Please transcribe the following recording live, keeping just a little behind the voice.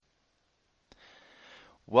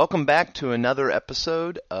Welcome back to another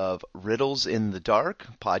episode of Riddles in the Dark,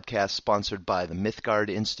 podcast sponsored by the Mythgard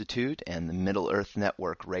Institute and the Middle-earth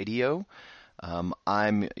Network Radio.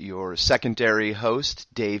 I'm your secondary host,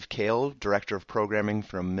 Dave Kale, Director of Programming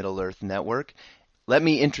from Middle-earth Network. Let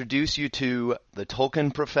me introduce you to the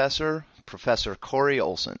Tolkien professor, Professor Corey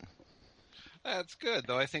Olsen. That's good,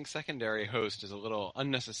 though I think secondary host is a little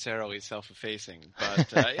unnecessarily self-effacing.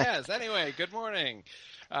 But yes, anyway, good morning.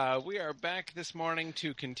 We are back this morning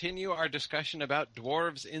to continue our discussion about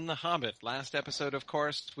dwarves in The Hobbit. Last episode, of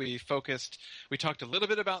course, we talked a little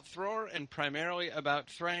bit about Thror and primarily about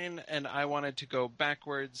Thrain, and I wanted to go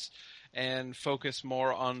backwards and focus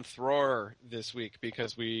more on Thror this week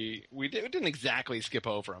because we didn't exactly skip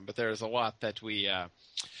over him, but there's a lot that we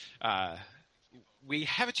have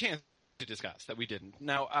a chance to discuss that we didn't.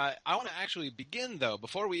 Now, I want to actually begin, though,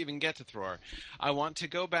 before we even get to Thror. I want to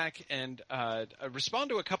go back and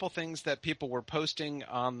respond to a couple things that people were posting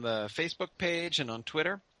on the Facebook page and on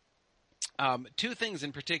Twitter. Two things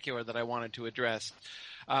in particular that I wanted to address.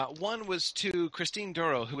 One was to Christine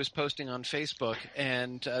Duro, who was posting on Facebook,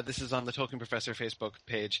 and this is on the Tolkien Professor Facebook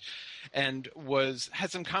page, and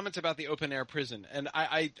had some comments about the open air prison. And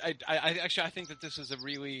I think that this is a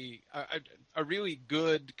really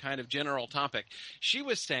good kind of general topic. She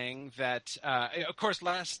was saying that, of course,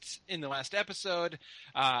 in the last episode,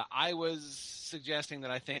 I was suggesting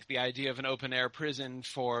that I think the idea of an open air prison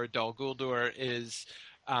for Dol Guldur is.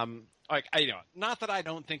 Not that I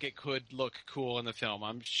don't think it could look cool in the film.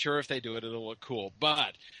 I'm sure if they do it, it'll look cool.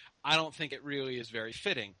 But I don't think it really is very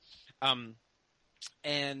fitting.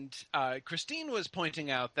 And Christine was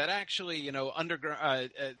pointing out that actually,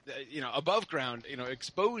 underground, above ground,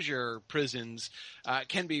 exposure prisons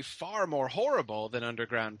can be far more horrible than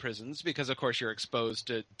underground prisons because, of course, you're exposed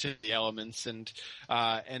to the elements and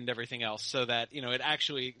everything else. So that it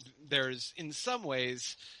actually there's in some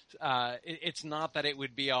ways. It's not that it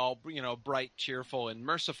would be all bright, cheerful, and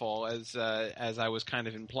merciful as I was kind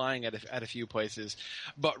of implying at a few places,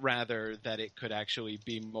 but rather that it could actually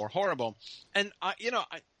be more horrible. And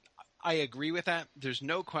I agree with that. There's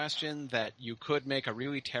no question that you could make a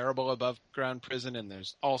really terrible above ground prison, and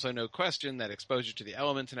there's also no question that exposure to the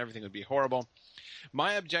elements and everything would be horrible.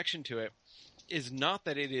 My objection to it is not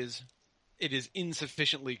that it is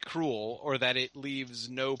insufficiently cruel or that it leaves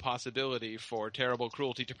no possibility for terrible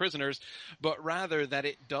cruelty to prisoners, but rather that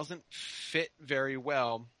it doesn't fit very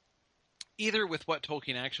well either with what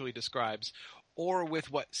Tolkien actually describes or with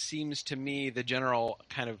what seems to me the general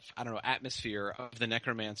kind of, atmosphere of the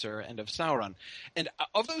Necromancer and of Sauron. And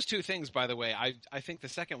of those two things, by the way, I think the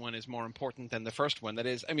second one is more important than the first one. That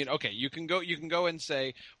is, you can go and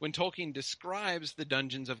say, when Tolkien describes the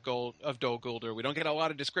dungeons of Dol Guldur, we don't get a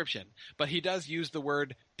lot of description, but he does use the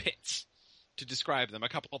word pits to describe them a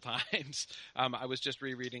couple times. I was just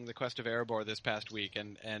rereading The Quest of Erebor this past week,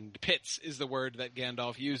 and pits is the word that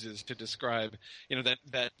Gandalf uses to describe,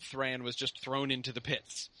 that Thran was just thrown into the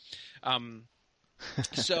pits.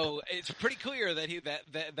 So it's pretty clear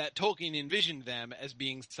that Tolkien envisioned them as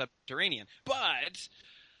being subterranean. But,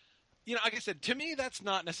 like I said, to me, that's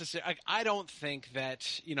not necessary. I don't think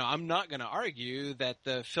that, I'm not going to argue that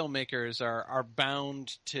the filmmakers are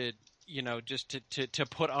bound to just to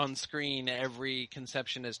put on screen every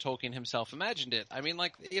conception as Tolkien himself imagined it.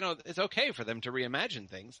 It's okay for them to reimagine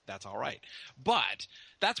things. That's all right. But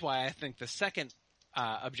that's why I think the second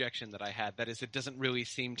objection that I had, that is, it doesn't really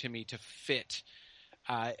seem to me to fit.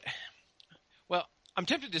 Well, I'm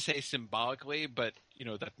tempted to say symbolically, but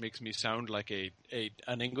that makes me sound like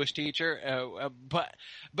an English teacher. But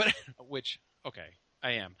which okay.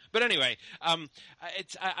 I am. But anyway, I'm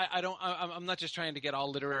not just trying to get all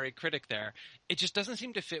literary critic there. It just doesn't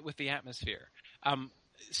seem to fit with the atmosphere.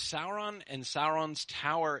 Sauron and Sauron's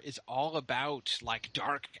tower is all about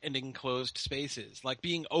dark and enclosed spaces,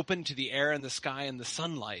 being open to the air and the sky and the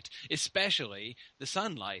sunlight. Especially the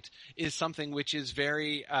sunlight is something which is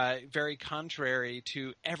very, very contrary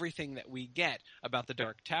to everything that we get about the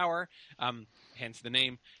Dark Tower, hence the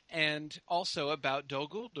name, and also about Dol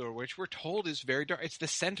Guldur, which we're told is very dark. It's the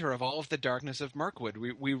center of all of the darkness of Mirkwood.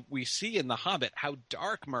 We see in The Hobbit how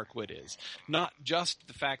dark Mirkwood is. Not just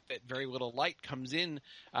the fact that very little light comes in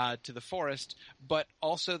to the forest, but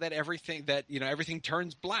also that everything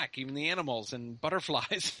turns black. Even the animals and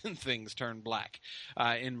butterflies and things turn black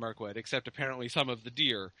in Mirkwood, except apparently some of the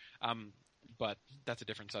deer. But that's a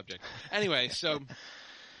different subject. Anyway, so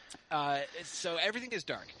everything is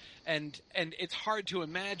dark, and it's hard to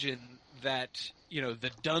imagine that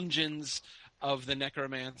the dungeons of the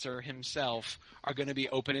Necromancer himself are going to be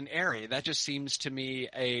open and airy. That just seems to me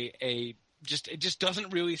it just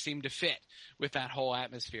doesn't really seem to fit with that whole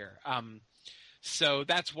atmosphere. So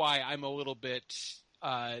that's why I'm a little bit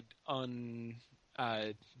well,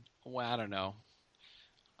 I don't know.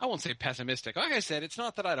 I won't say pessimistic. Like I said, it's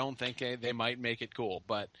not that I don't think they might make it cool,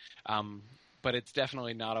 but it's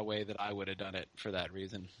definitely not a way that I would have done it for that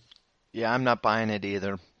reason. Yeah, I'm not buying it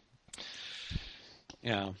either.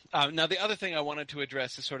 Yeah. Now, the other thing I wanted to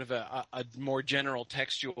address is sort of a more general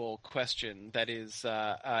textual question. That is,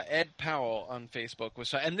 Ed Powell on Facebook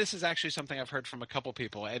was, and this is actually something I've heard from a couple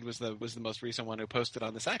people. Ed was the most recent one who posted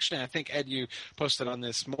on this. Actually, I think Ed, you posted on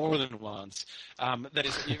this more than once. That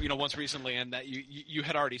is, once recently, and that you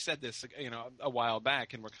had already said this, a while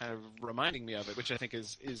back, and were kind of reminding me of it, which I think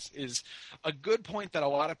is a good point that a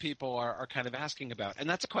lot of people are kind of asking about, and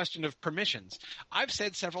that's a question of permissions. I've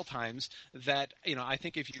said several times that I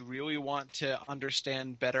think if you really want to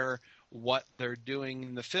understand better what they're doing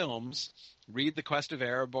in the films, read The Quest of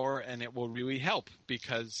Erebor, and it will really help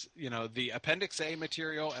because, the Appendix A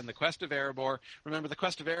material and The Quest of Erebor, remember The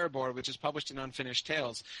Quest of Erebor, which is published in Unfinished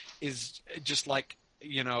Tales, is just like,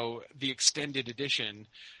 the extended edition.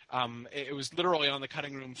 It was literally on the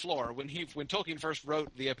cutting room floor. When Tolkien first wrote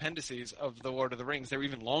the appendices of The Lord of the Rings, they were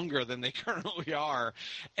even longer than they currently are,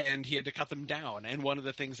 and he had to cut them down. And one of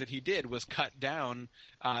the things that he did was cut down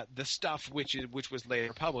the stuff which was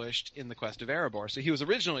later published in The Quest of Erebor. So he was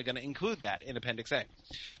originally going to include that in Appendix A.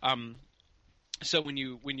 So when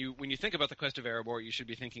you think about The Quest of Erebor, you should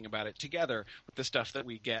be thinking about it together with the stuff that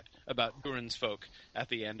we get about Durin's folk at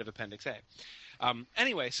the end of Appendix A.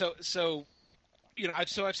 Anyway, so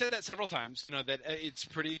I've said that several times. That it's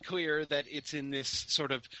pretty clear that it's in this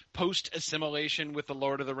sort of post-assimilation with the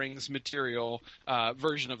Lord of the Rings material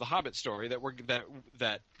version of the Hobbit story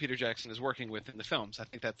that Peter Jackson is working with in the films. I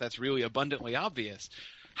think that's really abundantly obvious.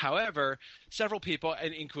 However, several people,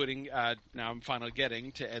 and including now I'm finally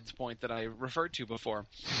getting to Ed's point that I referred to before,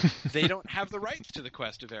 they don't have the rights to The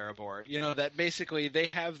Quest of Erebor. That basically they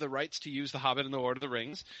have the rights to use The Hobbit and The Lord of the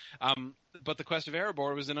Rings, but The Quest of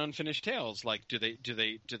Erebor was in Unfinished Tales. Like, do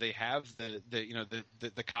they have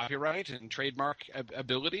the copyright and trademark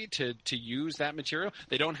ability to use that material?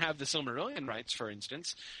 They don't have the Silmarillion rights, for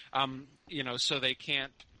instance. So they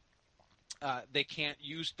can't. They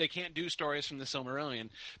can't do stories from the Silmarillion.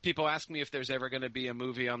 People ask me if there's ever going to be a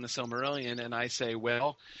movie on the Silmarillion, and I say,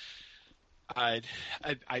 well,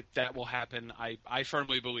 that will happen. I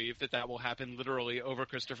firmly believe that will happen literally over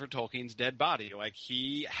Christopher Tolkien's dead body. Like,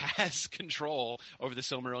 he has control over the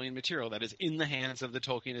Silmarillion material that is in the hands of the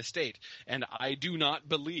Tolkien estate. And I do not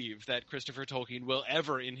believe that Christopher Tolkien will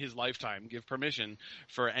ever in his lifetime give permission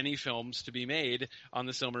for any films to be made on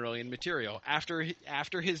the Silmarillion material. After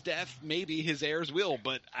his death, maybe his heirs will,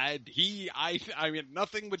 but I mean,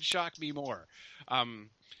 nothing would shock me more.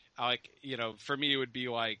 For me, it would be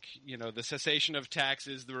like, the cessation of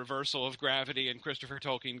taxes, the reversal of gravity, and Christopher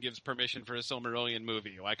Tolkien gives permission for a Silmarillion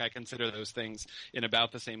movie. Like, I consider those things in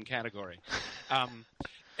about the same category.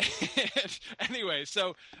 Anyway,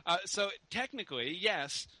 so technically,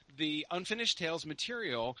 yes, the Unfinished Tales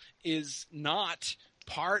material is not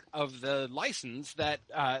part of the license that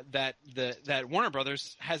Warner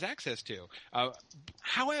Brothers has access to.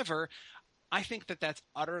 However, I think that's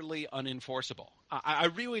utterly unenforceable. I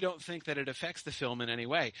really don't think that it affects the film in any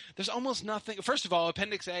way. There's almost nothing. First of all,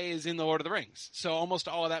 Appendix A is in The Lord of the Rings, so almost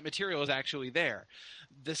all of that material is actually there.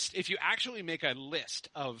 If you actually make a list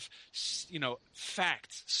of,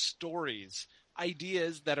 facts, stories,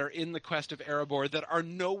 ideas that are in The Quest of Erebor that are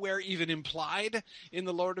nowhere even implied in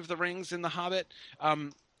The Lord of the Rings and The Hobbit,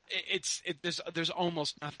 there's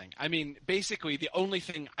almost nothing. I mean, basically, the only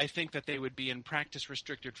thing I think that they would be in practice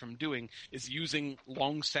restricted from doing is using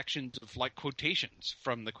long sections of quotations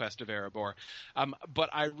from The Quest of Erebor. But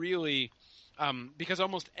I really, because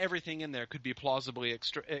almost everything in there could be plausibly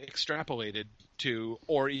extrapolated to,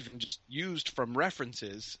 or even just used from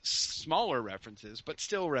references, smaller references, but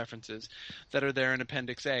still references that are there in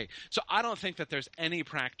Appendix A. So I don't think that there's any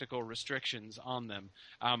practical restrictions on them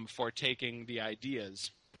for taking the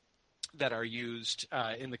ideas that are used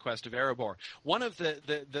in The Quest of Erebor. One of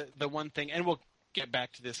the one thing, and we'll get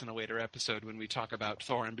back to this in a later episode when we talk about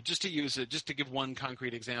Thorin, but just to give one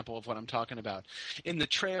concrete example of what I'm talking about. In the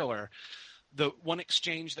trailer, the one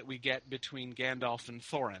exchange that we get between Gandalf and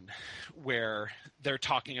Thorin, where they're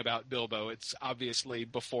talking about Bilbo, it's obviously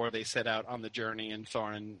before they set out on the journey, and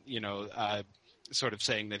Thorin, sort of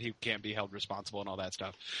saying that he can't be held responsible and all that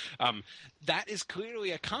stuff. That is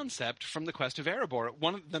clearly a concept from The Quest of Erebor.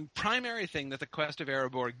 One of the primary thing that The Quest of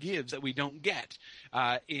Erebor gives that we don't get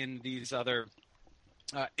in these other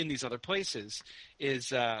places is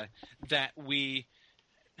that we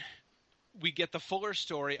we get the fuller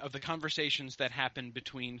story of the conversations that happen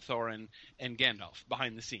between Thorin and Gandalf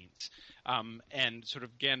behind the scenes, and sort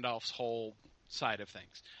of Gandalf's whole side of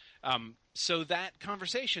things. So that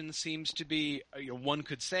conversation seems to be, one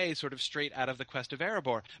could say, sort of straight out of the Quest of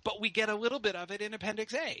Erebor. But we get a little bit of it in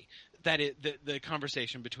Appendix A, the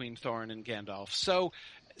conversation between Thorin and Gandalf.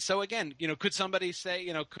 So again, could somebody say,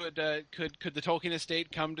 could the Tolkien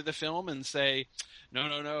estate come to the film and say,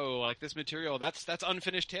 no, like this material, that's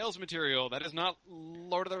Unfinished Tales material. That is not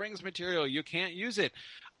Lord of the Rings material. You can't use it.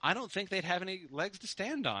 I don't think they'd have any legs to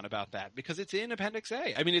stand on about that because it's in Appendix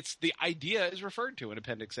A. I mean, it's the idea is referred to in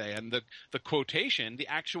Appendix A, and the quotation, the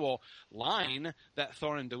actual line that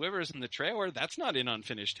Thorin delivers in the trailer, that's not in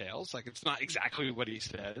Unfinished Tales. Like, it's not exactly what he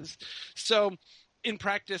says. So, in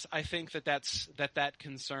practice, I think that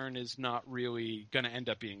concern is not really going to end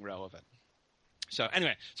up being relevant. So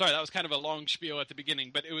anyway, sorry, that was kind of a long spiel at the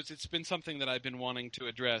beginning, but it's been something that I've been wanting to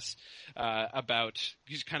address about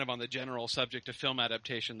just kind of on the general subject of film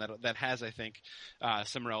adaptation that has, I think,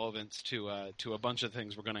 some relevance to a bunch of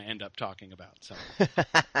things we're going to end up talking about. So.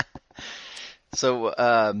 So,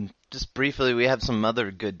 just briefly, we have some other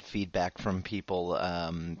good feedback from people.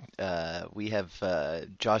 We have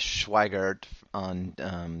Josh Schweigart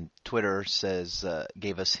on Twitter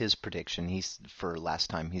gave us his prediction. For last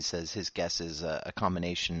time, he says his guess is a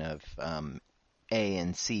combination of A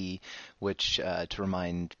and C, which, to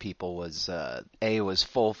remind people, was A was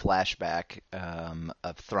full flashback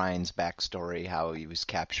of Thrain's backstory, how he was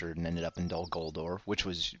captured and ended up in Dol Guldur, which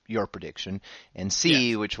was your prediction, and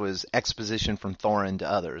C, yes, which was exposition from Thorin to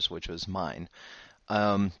others, which was mine.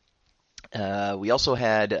 We also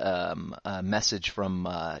had a message from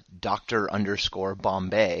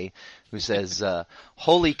Dr_Bombay, who says,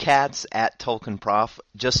 "Holy cats at Tolkien Prof.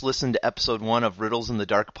 Just listened to episode 1 of Riddles in the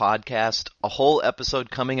Dark podcast. A whole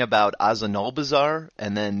episode coming about Azanulbazar,"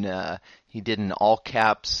 and then he did an all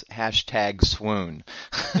caps #swoon.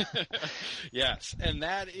 Yes, and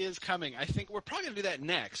that is coming. I think we're probably going to do that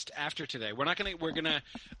next after today. We're going to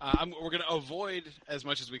avoid as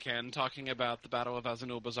much as we can talking about the Battle of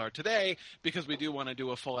Azanulbazar today because we do want to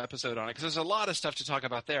do a full episode on it because there's a lot of stuff to talk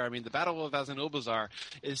about there. I mean, the Battle of Azanulbazar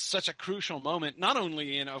is such a crucial moment, not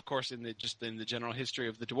only in the general history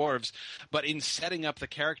of the dwarves, but in setting up the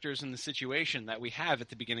characters and the situation that we have at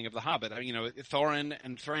the beginning of The Hobbit. Thorin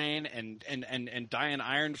and Thrain and Dian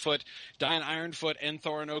Ironfoot and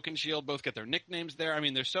Thorin Oakenshield both get their nicknames there. I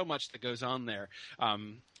mean, there's so much that goes on there.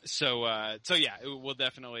 So yeah, we'll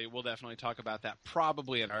definitely talk about that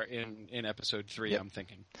probably in episode 3. Yep. I'm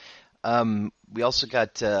thinking. We also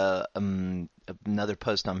got another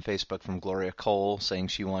post on Facebook from Gloria Cole saying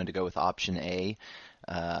she wanted to go with option A.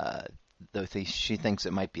 Though she thinks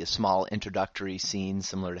it might be a small introductory scene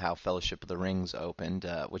similar to how Fellowship of the Rings opened,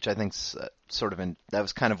 which I think's that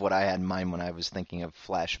was kind of what I had in mind when I was thinking of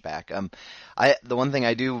flashback. The one thing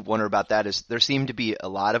I do wonder about that is there seem to be a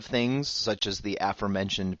lot of things, such as the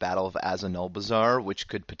aforementioned Battle of Azanulbazar, which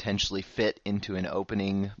could potentially fit into an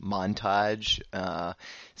opening montage.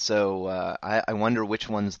 So I wonder which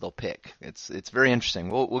ones they'll pick. It's very interesting.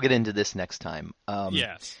 We'll get into this next time.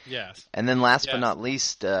 Yes. And then last but not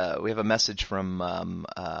least, we have a message from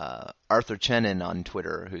Arthur Chenin on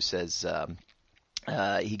Twitter who says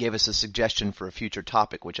he gave us a suggestion for a future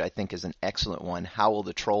topic, which I think is an excellent one. How will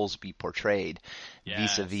the trolls be portrayed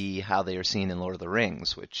vis-a-vis how they are seen in Lord of the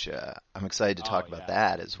Rings, which I'm excited to talk about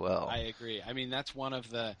that as well. I agree. I mean, that's one of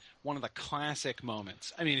the classic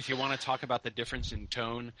moments. I mean, if you want to talk about the difference in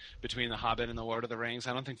tone between The Hobbit and The Lord of the Rings,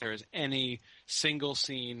 I don't think there is any single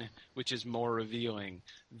scene which is more revealing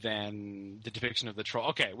than the depiction of the troll.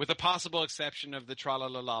 Okay, with the possible exception of the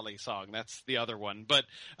Tra-la-la-lally song. That's the other one. But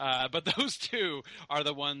those two are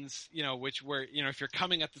the ones, which were, if you're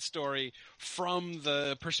coming at the story from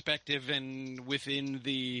the perspective and within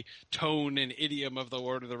the tone and idiom of the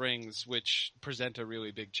Lord of the Rings, which present a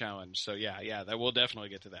really big challenge. So yeah, that we'll definitely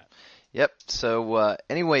get to that. Yep. So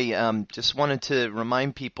anyway, just wanted to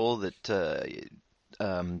remind people that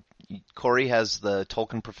Corey has the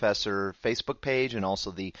Tolkien Professor Facebook page and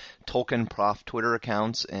also the Tolkien Prof Twitter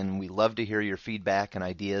accounts, and we love to hear your feedback and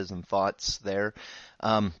ideas and thoughts there.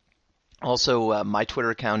 Also, my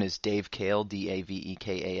Twitter account is Dave Kale,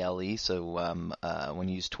 Davekale. So when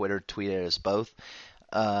you use Twitter, tweet at us both.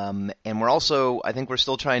 And I think we're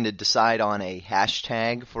still trying to decide on a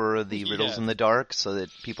hashtag for the Riddles in the Dark so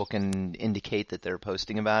that people can indicate that they're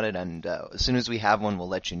posting about it. And as soon as we have one, we'll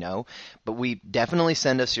let you know. But we definitely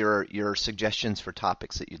send us your suggestions for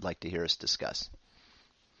topics that you'd like to hear us discuss.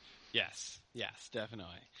 Yes,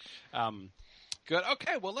 definitely. Good.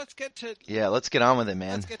 Okay, well, let's get to let's get on with it,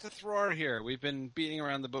 man. Let's get to Thror here. We've been beating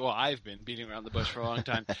around the bush. Well, I've been beating around the bush for a long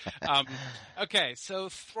time. Okay, so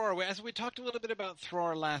Thror. As we talked a little bit about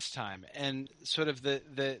Thror last time, and sort of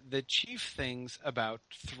the chief things about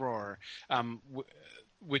Thror,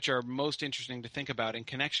 which are most interesting to think about in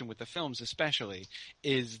connection with the films, especially,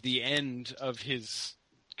 is the end of his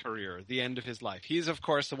career, the end of his life. He's, of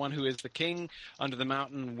course, the one who is the king under the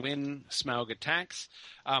mountain when Smaug attacks.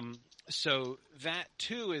 So that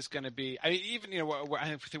too is going to be. I mean, even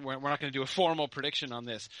I think we're not going to do a formal prediction on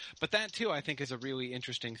this, but that too I think is a really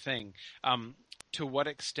interesting thing. To what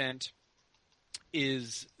extent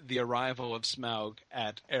is the arrival of Smaug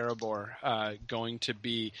at Erebor going to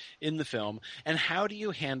be in the film, and how do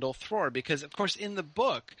you handle Thror? Because of course in the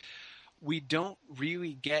book we don't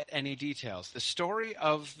really get any details. The story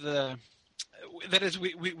of that is,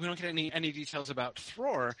 we don't get any details about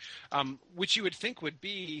Thror, which you would think would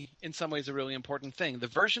be, in some ways, a really important thing. The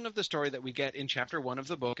version of the story that we get in Chapter 1 of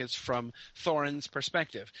the book is from Thorin's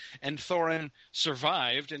perspective. And Thorin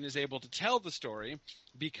survived and is able to tell the story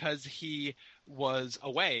because he was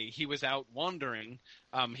away. He was out wandering.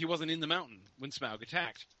 He wasn't in the mountain when Smaug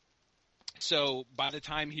attacked. So by the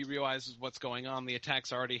time he realizes what's going on, the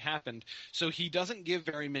attack's already happened. So he doesn't give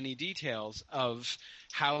very many details of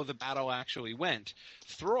how the battle actually went.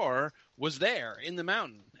 Thror was there in the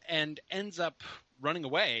mountain and ends up running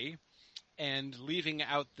away and leaving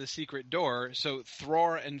out the secret door. So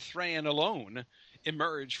Thror and Thrain alone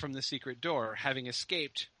emerge from the secret door, having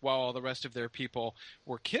escaped while all the rest of their people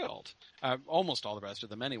were killed. Almost all the rest of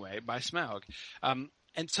them anyway, by Smaug. And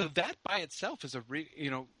so that by itself is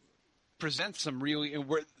presents some really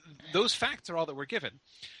those facts are all that we're given.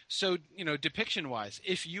 So, depiction-wise,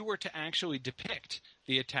 if you were to actually depict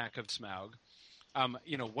the attack of Smaug,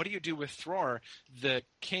 what do you do with Thror, the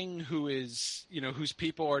king who is, whose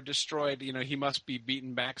people are destroyed? He must be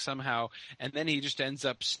beaten back somehow, and then he just ends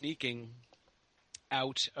up sneaking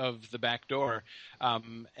out of the back door,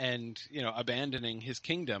 and abandoning his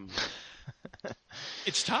kingdom.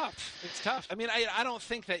 It's tough. I mean, I don't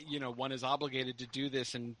think that one is obligated to do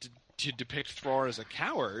this and to depict Thror as a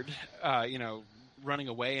coward, running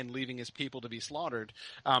away and leaving his people to be slaughtered.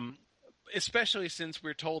 Especially since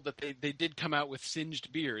we're told that they did come out with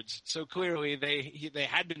singed beards, so clearly they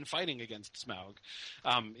had been fighting against Smaug.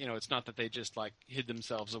 It's not that they just hid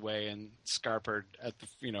themselves away and scarpered at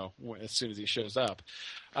as soon as he shows up.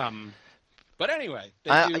 But anyway,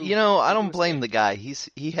 I don't blame the guy.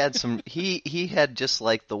 He had just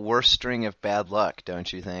the worst string of bad luck,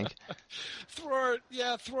 don't you think? Thror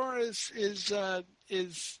is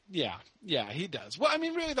he does. Well, I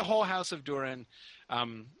mean, really, the whole House of Durin.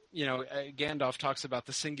 Gandalf talks about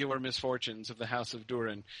the singular misfortunes of the House of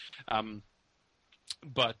Durin.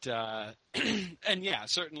 But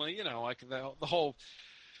certainly,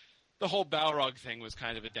 the whole Balrog thing was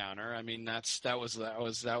kind of a downer. I mean, that was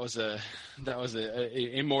a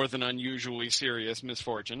more than unusually serious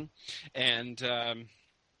misfortune, and then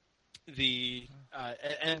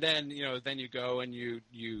you go and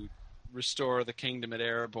you restore the kingdom at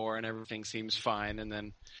Erebor and everything seems fine, and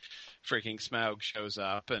then freaking Smaug shows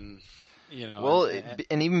up, and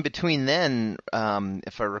and even between then,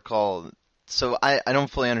 if I recall. So I don't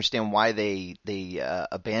fully understand why they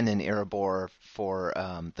abandon Erebor for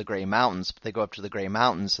the Grey Mountains, but they go up to the Grey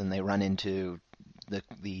Mountains and they run into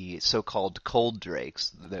the so-called cold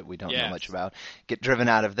drakes that we don't know much about, get driven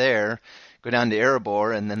out of there, go down to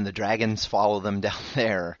Erebor, and then the dragons follow them down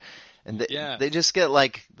there. And they just get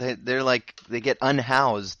they get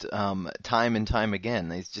unhoused time and time again.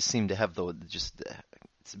 They just seem to have it's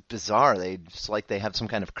bizarre. It's like they have some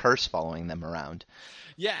kind of curse following them around.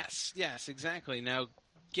 Yes, exactly. Now,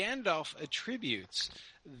 Gandalf attributes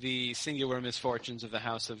the singular misfortunes of the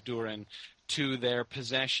House of Durin to their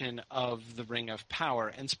possession of the Ring of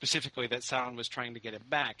Power, and specifically that Sauron was trying to get it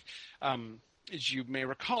back. As you may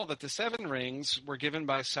recall, that the Seven Rings were given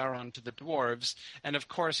by Sauron to the dwarves, and of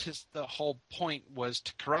course the whole point was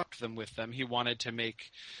to corrupt them with them. He wanted to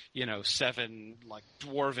make, 7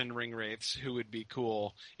 dwarven ring wraiths who would be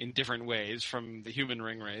cool in different ways from the human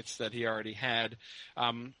ring wraiths that he already had,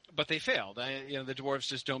 but they failed. The dwarves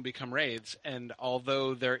just don't become wraiths, and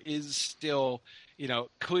although there is still,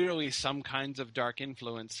 clearly some kinds of dark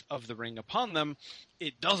influence of the ring upon them,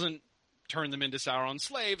 it doesn't turn them into Sauron's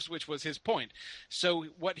slaves, which was his point. So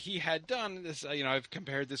what he had done is, I've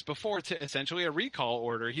compared this before to essentially a recall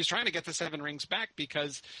order. He's trying to get the Seven Rings back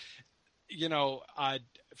because, to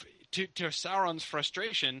Sauron's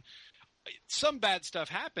frustration, some bad stuff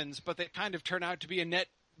happens, but they kind of turn out to be a net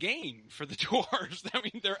gain for the dwarves. I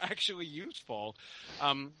mean, they're actually useful,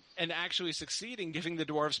 and actually succeed in giving the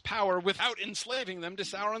dwarves power without enslaving them to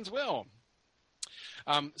Sauron's will.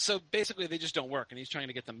 So basically, they just don't work, and he's trying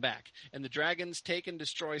to get them back. And the dragons take and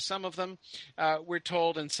destroy some of them, we're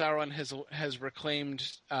told, and Sauron has reclaimed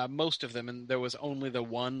most of them, and there was only the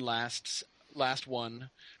one last one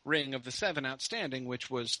ring of the 7 outstanding, which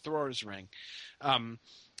was Thror's ring.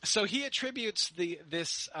 So he attributes the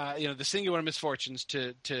singular misfortunes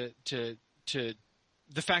to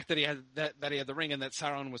the fact that he had the ring and that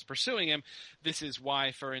Sauron was pursuing him. This is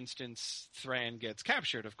why, for instance, Thran gets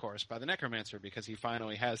captured, of course, by the necromancer, because he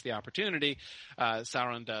finally has the opportunity,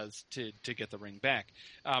 Sauron does, to get the ring back.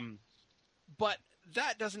 But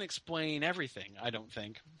that doesn't explain everything, I don't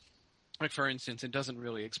think. Like, for instance, it doesn't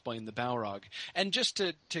really explain the Balrog. And just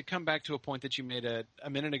to come back to a point that you made a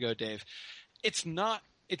minute ago, Dave, it's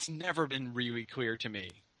never been really clear to me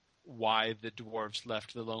why the dwarves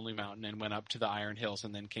left the Lonely Mountain and went up to the Iron Hills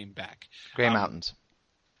and then came back. Grey Mountains.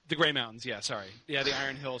 The Grey Mountains, yeah, sorry. Yeah, the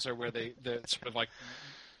Iron Hills are where the sort of like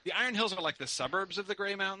the Iron Hills are like the suburbs of the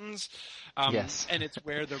Grey Mountains. Yes. And it's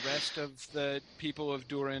where the rest of the people of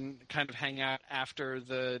Durin kind of hang out after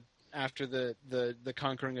the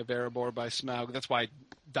conquering of Erebor by Smaug. That's why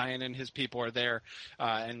Dain and his people are there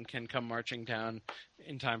and can come marching down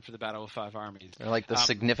in time for the Battle of Five Armies. They're like the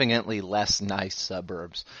significantly less nice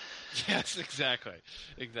suburbs. Yes, exactly.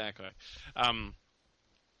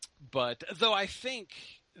 But though I think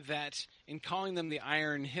that in calling them the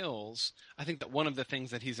Iron Hills, I think that one of the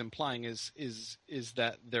things that he's implying is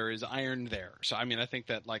that there is iron there. So I mean, I think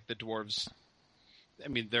that like the dwarves, I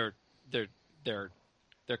mean, they're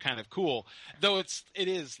kind of cool, though it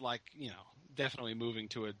is like, you know, definitely moving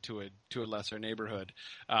to a lesser neighborhood.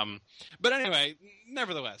 But anyway,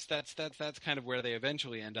 nevertheless, that's kind of where they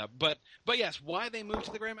eventually end up. But yes, why they moved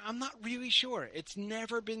to the Grey Mountain, I'm not really sure. It's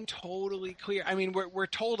never been totally clear. I mean, we're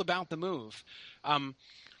told about the move,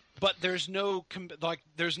 but there's no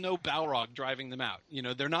Balrog driving them out. You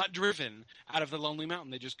know, they're not driven out of the Lonely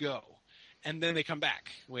Mountain. They just go. And then they come back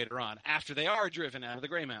later on, after they are driven out of the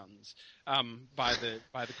Grey Mountains by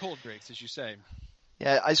the Cold Drakes, as you say.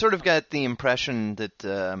 Yeah, I sort of got the impression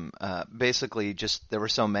that basically just there were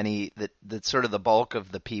so many that sort of the bulk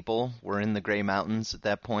of the people were in the Grey Mountains at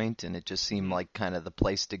that point, and it just seemed like kind of the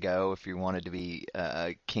place to go if you wanted to be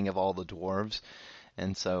king of all the dwarves.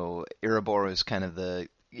 And so Erebor was kind of the,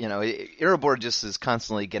 you know, Erebor just is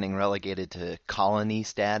constantly getting relegated to colony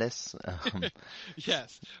status.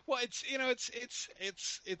 Yes. Well,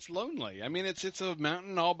 it's lonely. I mean, it's a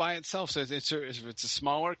mountain all by itself. So it's a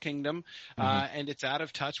smaller kingdom, and it's out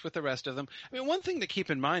of touch with the rest of them. I mean, one thing to keep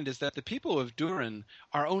in mind is that the people of Durin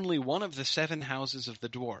are only one of the 7 houses of the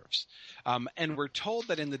dwarves. And we're told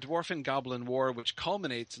that in the Dwarf and Goblin War, which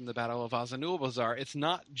culminates in the Battle of Azanulbazar, it's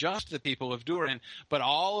not just the people of Durin, but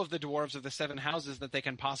all of the dwarves of the 7 houses that they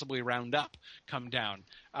can possibly round up come down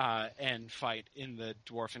and fight in the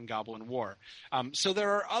Dwarf and Goblin War. So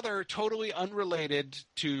there are other totally unrelated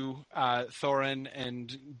to Thorin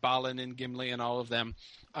and Balin and Gimli and all of them,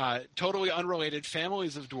 totally unrelated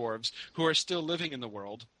families of dwarves who are still living in the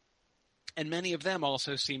world. And many of them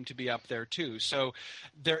also seem to be up there too. So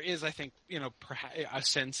there is, I think, you know, a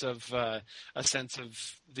sense of the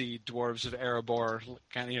dwarves of Erebor,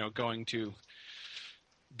 kind of, you know, going to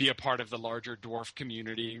be a part of the larger dwarf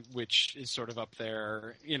community, which is sort of up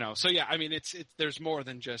there, you know. So yeah, I mean, it's there's more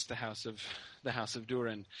than just the House of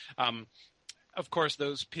Durin. Of course,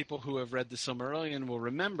 those people who have read the Silmarillion will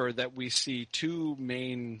remember that we see 2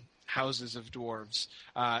 main houses of dwarves.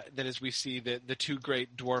 That is, we see the 2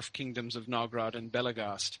 great dwarf kingdoms of Nogrod and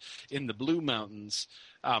Belegast in the Blue Mountains.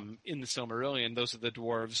 In the Silmarillion, those are the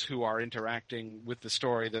dwarves who are interacting with the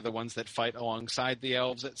story. They're the ones that fight alongside the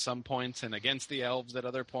elves at some points and against the elves at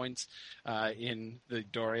other points, in the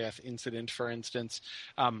Doriath incident, for instance.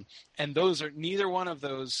 And those are neither one of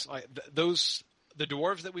those. The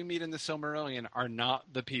dwarves that we meet in the Silmarillion are not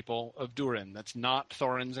the people of Durin. That's not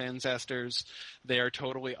Thorin's ancestors. They are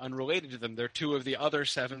totally unrelated to them. They're 2 of the other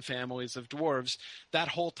 7 families of dwarves. That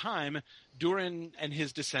whole time, Durin and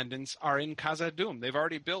his descendants are in Khazad-dûm. They've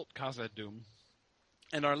already built Khazad-dûm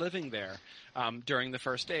and are living there during the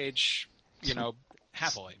First Age, you know,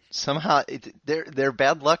 happily. Somehow, their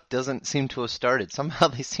bad luck doesn't seem to have started. Somehow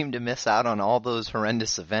they seem to miss out on all those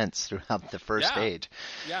horrendous events throughout the First Age.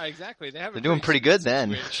 Yeah, exactly. They're doing pretty good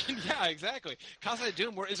then. Yeah, exactly.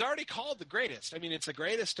 Khazad-dûm is already called the greatest. I mean, it's the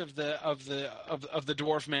greatest of the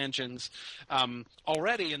dwarf mansions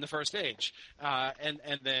already in the First Age, and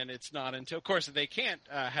then it's not until, of course, they can't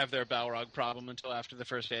have their Balrog problem until after the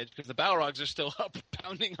First Age, because the Balrogs are still up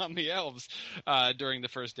pounding on the elves during the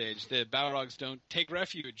First Age. The Balrogs don't take take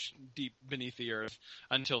refuge deep beneath the earth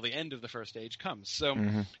until the end of the first age comes. So,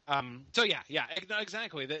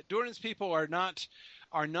 exactly. That Durin's people are not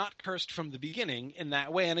cursed from the beginning in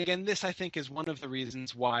that way. And again, this I think is one of the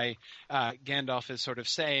reasons why Gandalf is sort of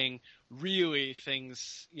saying, really,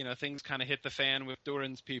 things kind of hit the fan with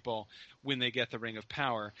Durin's people when they get the Ring of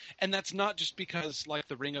Power. And that's not just because like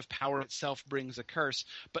the Ring of Power itself brings a curse,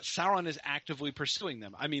 but Sauron is actively pursuing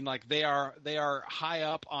them. I mean, like they are high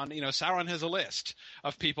up on, Sauron has a list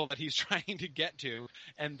of people that he's trying to get to,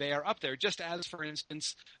 and they are up there. Just as, for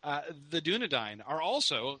instance, the Dunedain are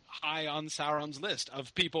also high on Sauron's list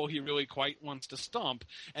of people he really quite wants to stomp.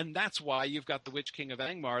 And that's why you've got the Witch King of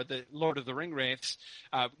Angmar, the Lord of the Ringwraiths,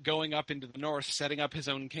 going up into the north, setting up his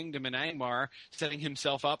own kingdom in Angmar, setting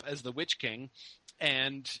himself up as the Witch King,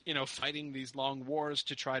 and fighting these long wars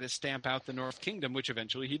to try to stamp out the North Kingdom, which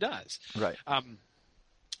eventually he does. Right.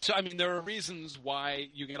 So, I mean, there are reasons why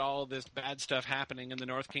you get all of this bad stuff happening in the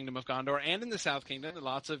North Kingdom of Gondor and in the South Kingdom. There are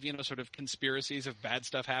lots of, sort of conspiracies of bad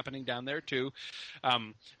stuff happening down there, too,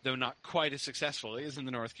 though not quite as successfully as in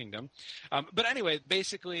the North Kingdom. But anyway,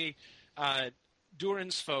 basically,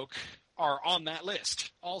 Durin's folk are on that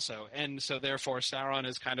list also. And so, therefore, Sauron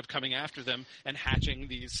is kind of coming after them and hatching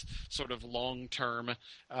these sort of long-term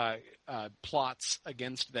plots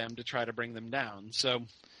against them to try to bring them down. So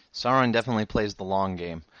Sauron definitely plays the long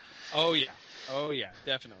game. Oh yeah,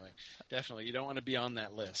 definitely. You don't want to be on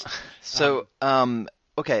that list. So,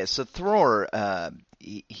 okay, so Thror,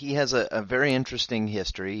 he has a very interesting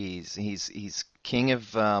history. He's king of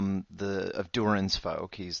Durin's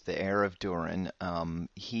folk. He's the heir of Durin.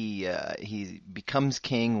 He becomes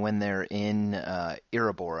king when they're in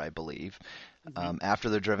Erebor, I believe, after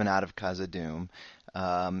they're driven out of Khazad-dûm.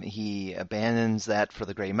 He abandons that for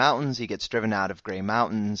the Grey Mountains. He gets driven out of Grey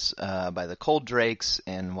Mountains by the Cold Drakes,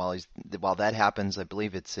 and while that happens, I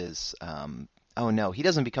believe it's his. Oh no, he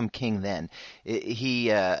doesn't become king then.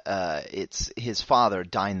 It's his father,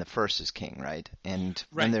 Dain the First, is king, right? And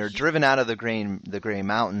when they're driven out of the Grey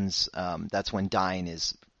Mountains, that's when Dain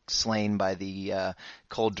is slain by the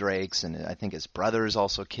Cold Drakes, and I think his brother is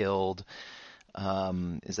also killed.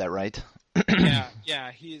 Is that right?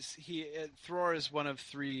 Yeah. Thror is one of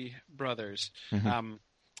three brothers. Mm-hmm.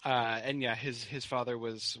 And yeah, his father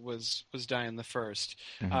was Dain the First.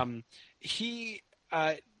 Mm-hmm.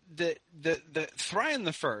 The Thrain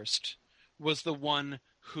the First was the one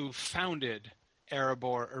who founded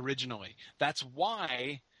Erebor originally. That's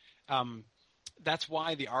why the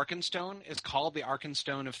Arkenstone is called the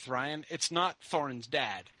Arkenstone of Thrain. It's not Thorin's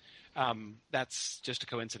dad. That's just a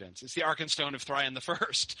coincidence. It's the Arkenstone of Thrain the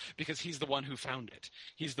First because he's the one who found it.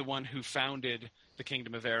 He's the one who founded the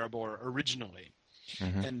Kingdom of Erebor originally.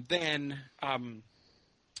 Mm-hmm. And then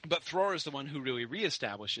but Thror is the one who really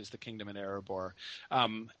reestablishes the kingdom in Erebor.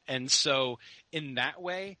 And so in that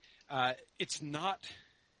way, it's not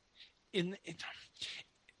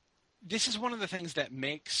this is one of the things that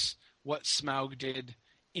makes what Smaug did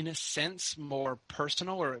in a sense more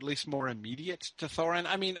personal, or at least more immediate to Thorin.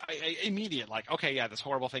 I mean, immediate, like, okay, yeah, this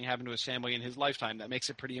horrible thing happened to his family in his lifetime. That makes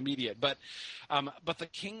it pretty immediate. But the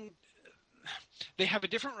king, they have a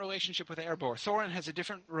different relationship with Erebor. Thorin has a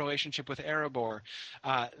different relationship with Erebor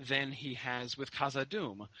than he has with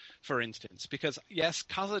Khazad-dûm, for instance. Because, yes,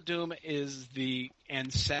 Khazad-dûm is the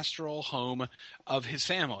ancestral home of his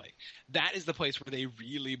family. That is the place where they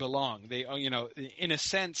really belong. They, in a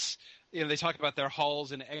sense, they talk about their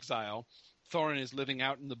halls in exile. Thorin is living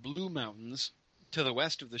out in the Blue Mountains to the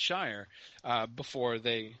west of the Shire before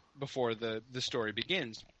the story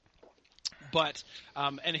begins. But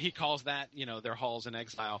and he calls that their halls in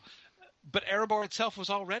exile. But Erebor itself was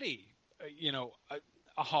already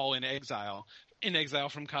a hall in exile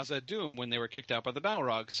from Khazad-dûm when they were kicked out by the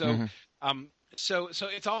Balrog. So mm-hmm. So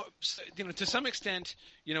it's all to some extent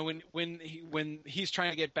when he's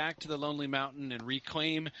trying to get back to the Lonely Mountain and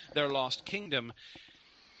reclaim their lost kingdom,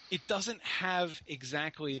 it doesn't have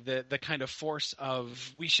exactly the kind of force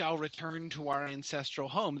of we shall return to our ancestral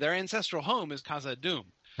home. Their ancestral home is Khazad-dûm.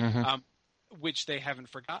 Mm-hmm. Which they haven't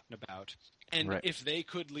forgotten about. And right. If they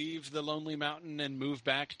could leave the Lonely Mountain and move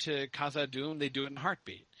back to Khazad-dûm, they'd do it in a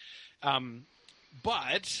heartbeat.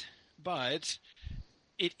 But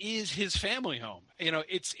it is his family home.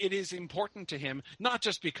 It is important to him, not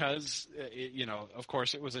just because, of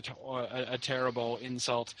course, it was a terrible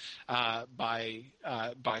insult by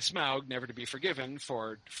Smaug, never to be forgiven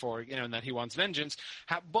for and that he wants vengeance,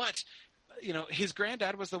 but his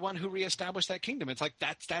granddad was the one who reestablished that kingdom. It's like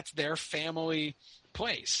that's their family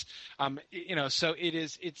place. So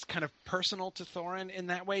it's kind of personal to Thorin in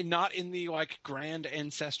that way, not in the like grand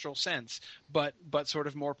ancestral sense, but sort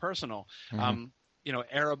of more personal. Mm-hmm.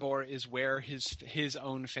 Erebor is where his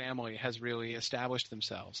own family has really established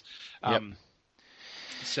themselves. Yep.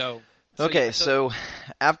 Yeah, so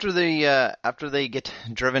after they get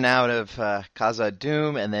driven out of Khazad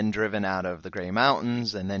Dûm, and then driven out of the Grey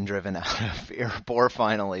Mountains, and then driven out of Erebor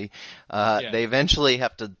finally, they eventually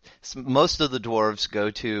have to. Most of the dwarves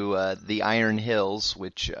go to the Iron Hills,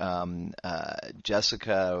 which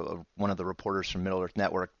Jessica, one of the reporters from Middle Earth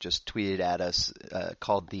Network, just tweeted at us,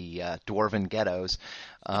 called the Dwarven Ghettos.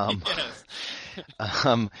 Yes.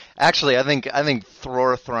 Actually, I think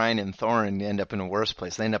Thror, Thrine, and Thorin end up in a worse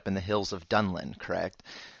place. They end up in the hills of Dunlin, correct?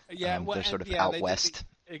 Yeah, they're sort of out west.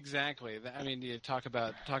 Exactly. I mean, you talk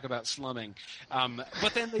about slumming.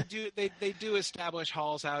 But then they do establish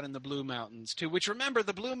halls out in the Blue Mountains too. Which, remember,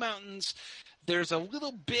 the Blue Mountains. There's a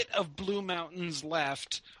little bit of Blue Mountains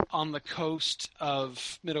left on the coast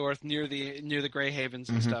of Middle-earth near the Grey Havens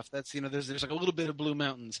and stuff. That's there's like a little bit of Blue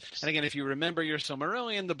Mountains. And again, if you remember your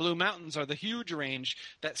Silmarillion, the Blue Mountains are the huge range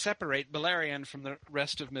that separate Beleriand from the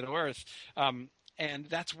rest of Middle-earth. And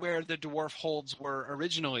that's where the dwarf holds were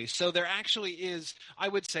originally. So there actually is, I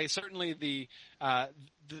would say, certainly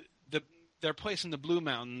their place in the Blue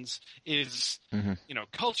Mountains is,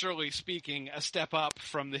 culturally speaking, a step up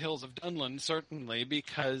from the hills of Dunlin, certainly,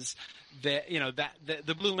 because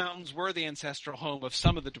the Blue Mountains were the ancestral home of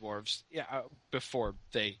some of the dwarves before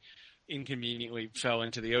they inconveniently fell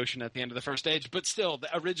into the ocean at the end of the First Age. But still,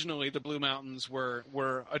 originally the Blue Mountains were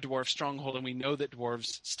a dwarf stronghold, and we know that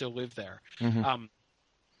dwarves still live there.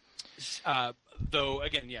 Though,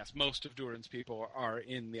 again, yes, most of Durin's people are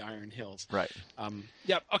in the Iron Hills. Right.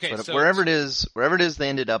 Yep. Okay. But so wherever it is they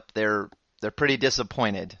ended up, they're pretty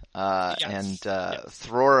disappointed. And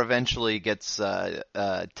Thror eventually gets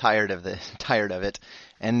tired of it,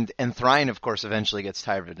 and Thrine, of course, eventually gets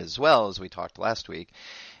tired of it as well, as we talked last week.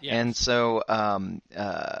 Yes. And so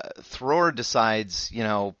Thror decides,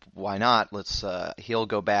 why not? He'll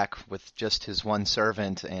go back with just his one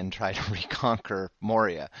servant and try to reconquer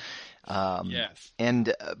Moria. Yes.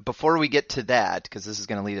 And before we get to that, because this is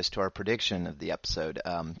going to lead us to our prediction of the episode,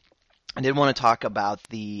 I did want to talk about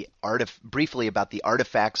briefly about the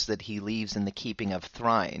artifacts that he leaves in the keeping of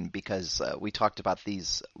Thrine, because we talked about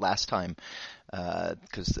these last time,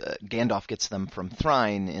 because Gandalf gets them from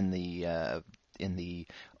Thrine in the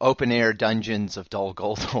open air dungeons of Dol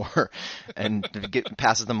Guldur, and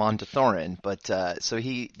passes them on to Thorin. But so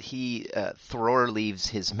Thror leaves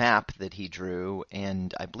his map that he drew,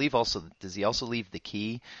 and I believe does he also leave the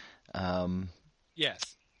key? Yes.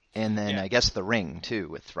 And then I guess the ring too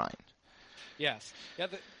with Thrine. Yes. Yeah.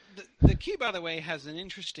 The key, by the way, has an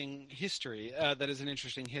interesting history. That is an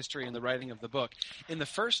interesting history in the writing of the book. In the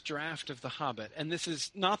first draft of The Hobbit, and this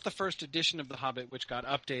is not the first edition of The Hobbit, which got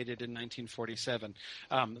updated in 1947,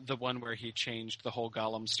 the one where he changed the whole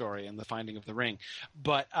Gollum story and the finding of the ring,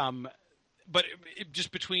 but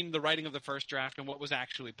just between the writing of the first draft and what was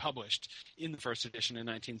actually published in the first edition in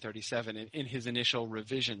 1937, in his initial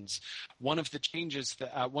revisions, one of the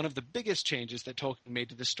biggest changes that Tolkien made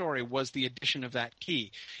to the story was the addition of that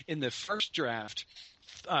key. In the first draft,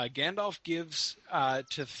 Gandalf gives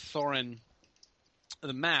to Thorin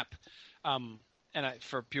the map. And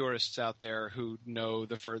for purists out there who know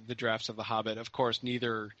the drafts of The Hobbit, of course,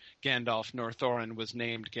 neither Gandalf nor Thorin was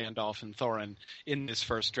named Gandalf and Thorin in this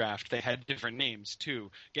first draft. They had different names,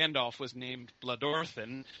 too. Gandalf was named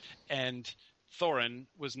Bladorthin, and Thorin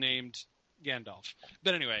was named Gandalf.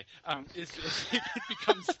 But anyway, it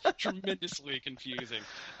becomes tremendously confusing.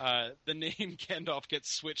 The name Gandalf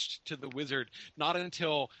gets switched to the wizard not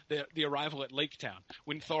until the arrival at Lake Town.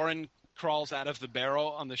 When Thorin crawls out of the barrel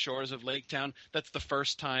on the shores of Lake Town, that's the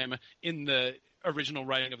first time in the original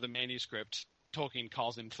writing of the manuscript Tolkien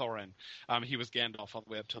calls him Thorin. He was Gandalf all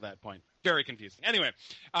the way up till that point. Very confusing. Anyway,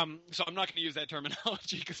 so I'm not going to use that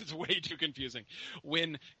terminology because it's way too confusing.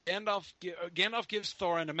 When Gandalf gives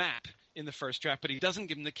Thorin a map in the first draft, but he doesn't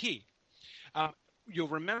give him the key. You'll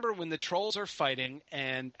remember when the trolls are fighting,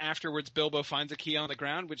 and afterwards Bilbo finds a key on the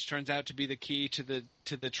ground, which turns out to be the key to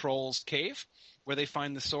the trolls' cave, where they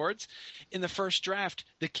find the swords. In the first draft,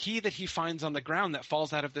 the key that he finds on the ground that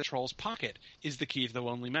falls out of the troll's pocket is the key to the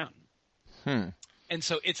Lonely Mountain. And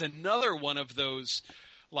so it's another one of those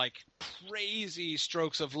like crazy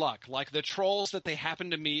strokes of luck. Like the trolls that they happen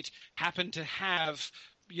to meet happen to have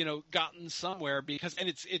gotten somewhere because, and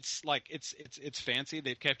it's fancy.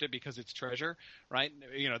 They've kept it because it's treasure, right?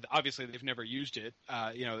 Obviously they've never used it.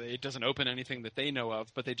 It doesn't open anything that they know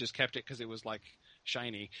of, but they just kept it because it was like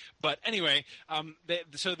shiny. But anyway,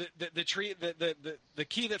 the tree, the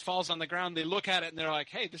key that falls on the ground, they look at it and they're like,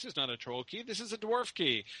 "Hey, this is not a troll key. This is a dwarf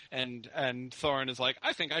key." And Thorin is like,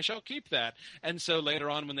 "I think I shall keep that." And so later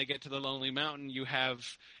on, when they get to the Lonely Mountain, you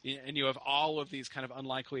have all of these kind of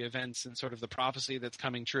unlikely events and sort of the prophecy that's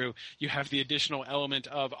coming true. You have the additional element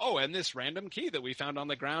of, oh, and this random key that we found on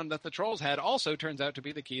the ground that the trolls had also turns out to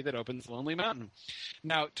be the key that opens the Lonely Mountain.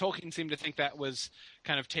 Now, Tolkien seemed to think that was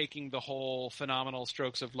kind of taking the whole phenomenal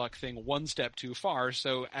strokes of luck thing one step too far.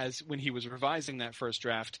 So when he was revising that first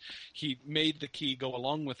draft, he made the key go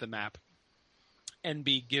along with the map and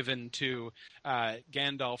be given to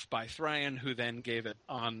Gandalf by Thrain, who then gave it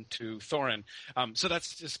on to Thorin. So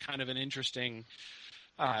that's just kind of an interesting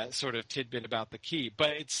sort of tidbit about the key.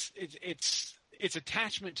 But its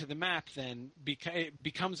attachment to the map then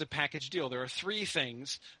becomes a package deal. There are three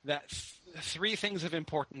things of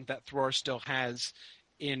importance that Thror still has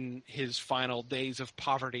in his final days of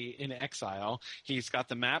poverty in exile. He's got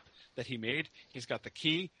the map that he made, he's got the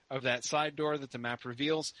key of that side door that the map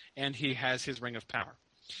reveals, and he has his Ring of Power.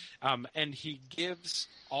 And he gives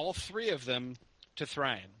all three of them to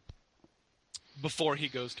Thrain before he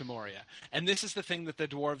goes to Moria. And this is the thing that the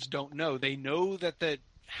dwarves don't know. They know that the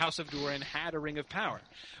House of Durin had a Ring of Power,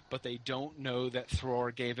 but they don't know that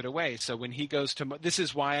Thror gave it away. So when he goes to, this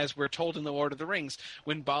is why, as we're told in the Lord of the Rings,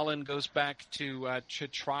 when Balin goes back to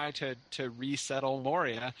try to resettle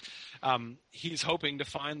Moria, he's hoping to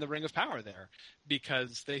find the Ring of Power there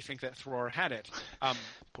because they think that Thror had it.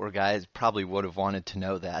 Poor guys probably would have wanted to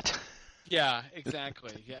know that. Yeah,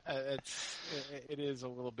 exactly. Yeah, it is a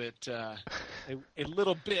little bit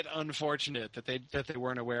unfortunate that they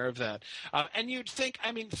weren't aware of that. And you'd think,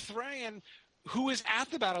 I mean, Thrain, who is at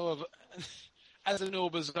the Battle of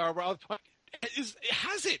Azanul-Bazar,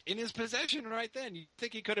 has it in his possession right then. You'd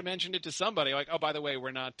think he could have mentioned it to somebody, like, oh, by the way,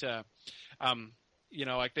 we're not.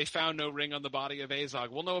 Like they found no ring on the body of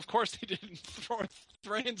Azog. Well, no, of course they didn't.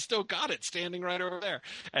 Thrain still got it standing right over there.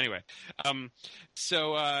 Anyway,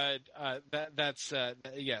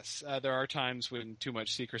 yes, there are times when too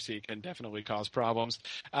much secrecy can definitely cause problems.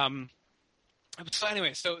 So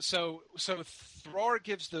anyway, so Thror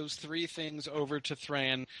gives those three things over to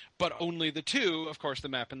Thrain, but only the two, of course, the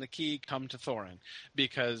map and the key, come to Thorin,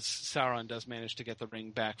 because Sauron does manage to get the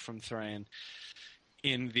ring back from Thrain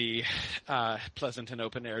in the pleasant and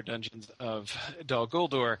open-air dungeons of Dol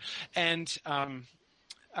Guldur. And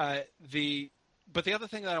but the other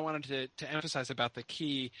thing that I wanted to emphasize about the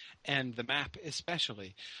key and the map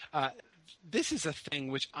especially, this is a thing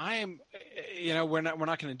which I am, we're not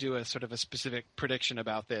going to do a sort of a specific prediction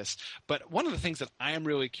about this, but one of the things that I am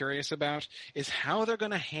really curious about is how they're going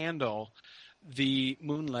to handle the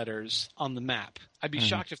moon letters on the map. I'd be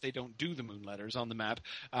shocked if they don't do the moon letters on the map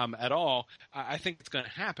at all. I think it's going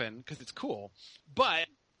to happen because it's cool. But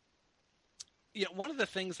one of the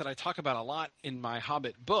things that I talk about a lot in my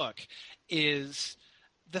Hobbit book is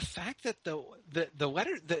the fact that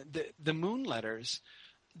the moon letters,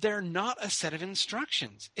 they're not a set of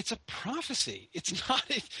instructions. It's a prophecy.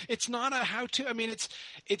 It's not a how-to. I mean,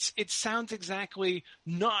 it sounds exactly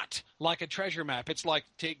not like a treasure map. It's like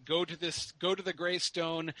go to the gray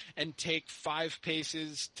stone and take 5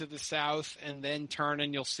 paces to the south and then turn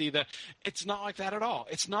and you'll see it's not like that at all.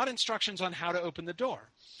 It's not instructions on how to open the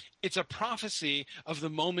door. It's a prophecy of the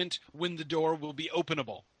moment when the door will be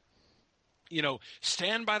openable.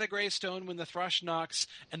 Stand by the gray stone when the thrush knocks,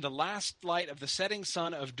 and the last light of the setting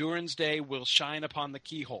sun of Durin's day will shine upon the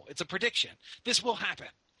keyhole. It's a prediction. This will happen.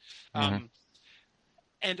 Mm-hmm.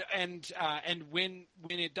 And when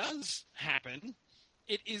it does happen,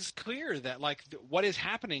 it is clear that what is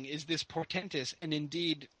happening is this portentous and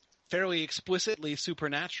indeed fairly explicitly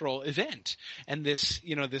supernatural event, and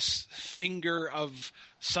this finger of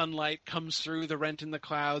sunlight comes through the rent in the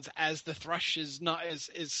clouds as the thrush is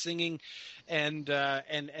singing, and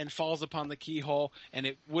falls upon the keyhole, and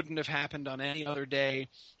it wouldn't have happened on any other day,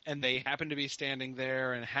 and they happen to be standing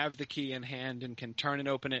there and have the key in hand and can turn and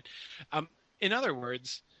open it. In other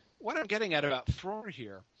words, what I'm getting at about Thror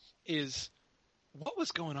here is what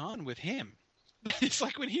was going on with him. It's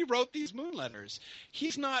like when he wrote these moon letters,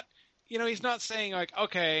 he's not saying like,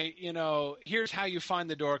 okay, here's how you find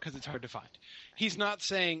the door because it's hard to find. He's not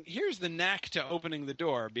saying, here's the knack to opening the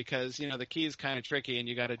door because, the key is kind of tricky and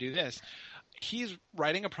you got to do this. He's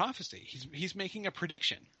writing a prophecy. He's making a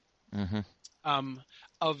prediction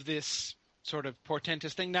of this sort of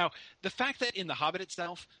portentous thing. Now, the fact that in The Hobbit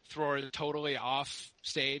itself, Thror is totally off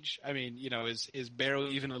stage, I mean, is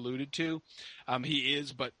barely even alluded to. He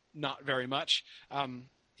is, but not very much.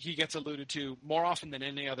 he gets alluded to more often than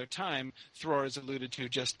any other time. Thror is alluded to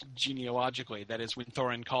just genealogically. That is when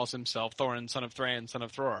Thorin calls himself Thorin, son of Thrain, son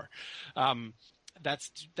of Thror.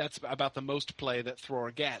 That's about the most play that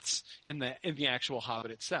Thror gets in the actual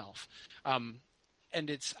Hobbit itself. And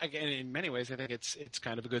it's, again, in many ways, I think it's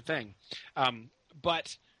kind of a good thing.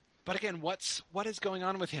 But again, what is going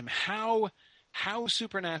on with him? How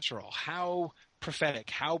supernatural, how prophetic,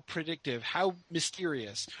 how predictive, how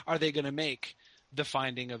mysterious are they going to make the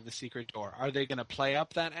finding of the secret door? Are they going to play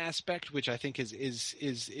up that aspect, which I think is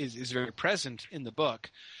very present in the book,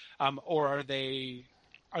 or are they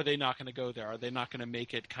not going to go there? Are they not going to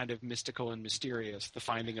make it kind of mystical and mysterious, the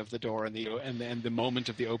finding of the door and the moment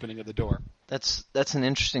of the opening of the door? That's an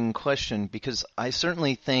interesting question, because I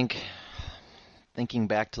certainly think, thinking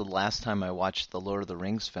back to the last time I watched the Lord of the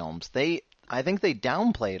Rings films, I think they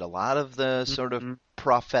downplayed a lot of the sort of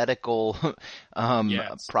prophetical,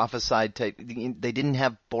 prophesied type. They didn't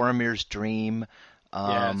have Boromir's dream.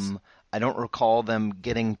 Yes. I don't recall them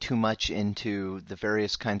getting too much into the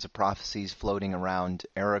various kinds of prophecies floating around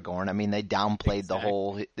Aragorn. I mean, they downplayed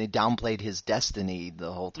they downplayed his destiny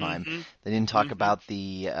the whole time. Mm-hmm. They didn't talk about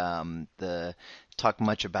talk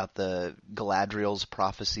much about the Galadriel's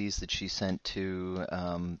prophecies that she sent to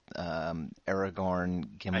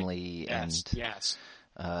Aragorn, Gimli, and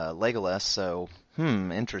Legolas. So,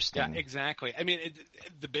 interesting. Yeah, exactly. I mean,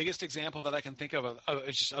 the biggest example that I can think of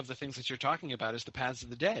the things that you're talking about is the Paths of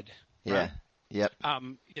the Dead. Yeah. Right? Yep.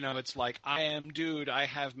 It's like, I am dude. I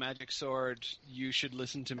have magic sword. You should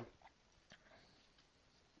listen to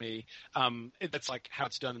me. That's like how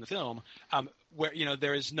it's done in the film, where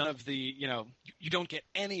there is none of the you don't get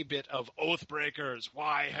any bit of oath breakers.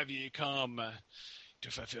 Why have ye come to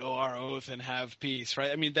fulfill our oath and have peace? Right?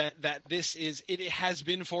 I mean that this is it has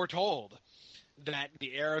been foretold that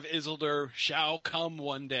the heir of Isildur shall come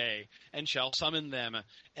one day and shall summon them,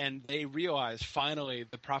 and they realize finally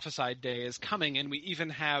the prophesied day is coming, and we even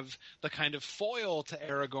have the kind of foil to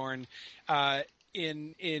Aragorn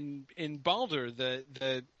in Baldur,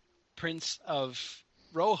 the prince of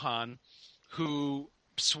Rohan, who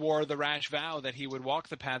swore the rash vow that he would walk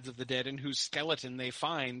the paths of the dead, and whose skeleton they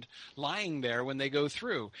find lying there when they go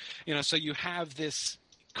through. So you have this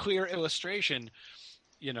clear illustration.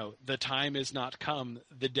 The time is not come,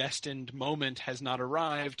 the destined moment has not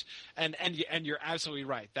arrived, and you're absolutely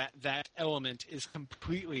right. That element is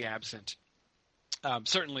completely absent.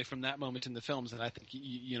 Certainly from that moment in the films, and I think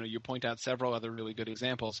you point out several other really good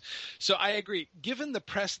examples. So I agree. Given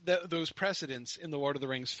those precedents in the Lord of the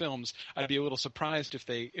Rings films, I'd be a little surprised if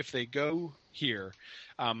they go here.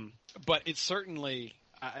 But it's certainly,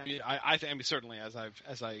 I think certainly I'm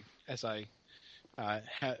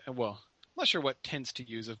not sure what tense to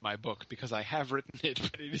use of my book, because I have written it,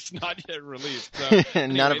 but it is not yet released. So,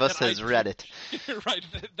 anyway, none of us has read it. Right,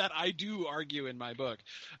 that I do argue in my book,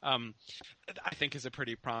 I think is a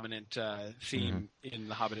pretty prominent theme in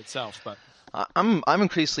The Hobbit itself. But I'm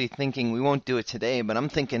increasingly thinking, we won't do it today, but I'm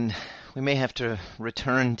thinking we may have to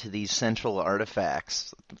return to these central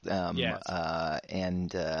artifacts.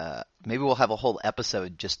 And maybe we'll have a whole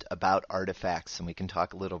episode just about artifacts, and we can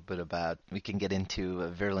talk a little bit we can get into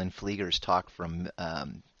Verlin Flieger's talk from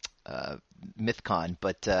MythCon.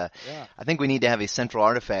 But I think we need to have a central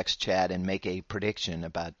artifacts chat and make a prediction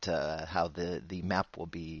about how the map will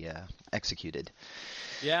be executed.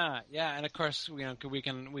 Yeah, and of course, we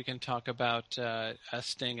can talk about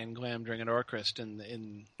Sting and Glamdring and Orcrist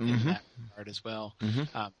in that part as well.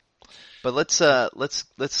 But let's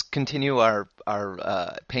continue our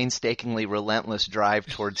painstakingly relentless drive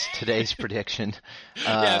towards today's prediction.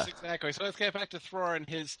 Yes, exactly. So let's get back to Thror and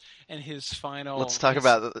his final. Let's talk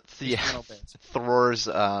about Thror's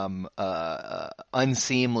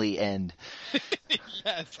unseemly end.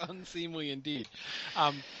 Yes, unseemly indeed.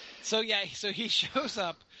 So he shows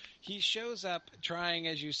up. He shows up trying,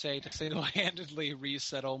 as you say, to single-handedly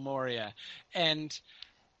resettle Moria, and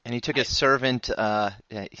he took a servant.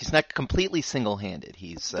 He's not completely single-handed.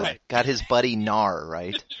 He's got his buddy Nar,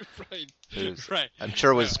 right? Right. I'm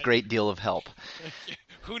sure was a great deal of help.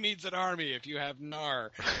 Who needs an army if you have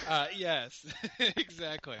Nar? Yes,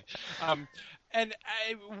 exactly.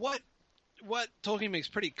 What Tolkien makes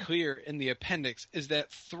pretty clear in the appendix is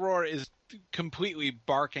that Thror is completely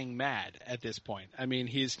barking mad at this point. I mean,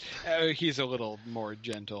 he's a little more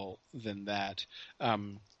gentle than that.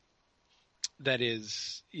 That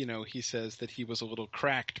is, he says that he was a little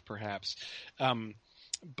cracked, perhaps.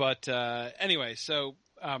 But anyway, so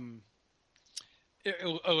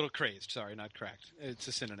A little crazed, sorry, not cracked. It's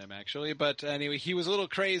a synonym, actually. But anyway, he was a little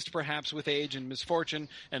crazed, perhaps with age and misfortune,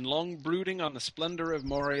 and long brooding on the splendor of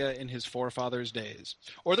Moria in his forefathers' days.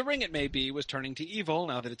 Or the ring, it may be, was turning to evil,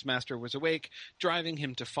 now that its master was awake, driving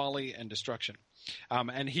him to folly and destruction.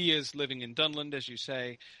 And he is living in Dunland, as you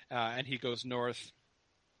say, and he goes north.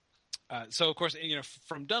 So, of course,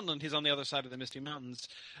 from Dunland, he's on the other side of the Misty Mountains,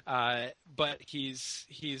 but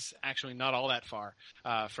he's actually not all that far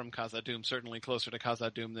from Khazad-dûm, certainly closer to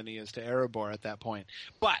Khazad-dûm than he is to Erebor at that point.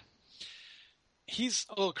 But he's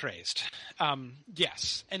a little crazed.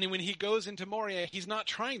 Yes. And then when he goes into Moria, he's not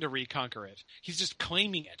trying to reconquer it. He's just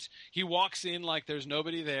claiming it. He walks in like there's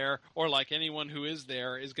nobody there, or like anyone who is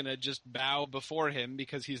there is going to just bow before him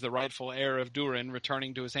because he's the rightful heir of Durin,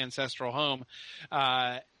 returning to his ancestral home.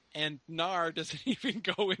 And Nar doesn't even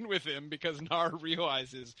go in with him because Nar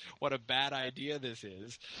realizes what a bad idea this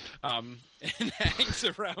is, and hangs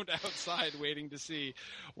around outside waiting to see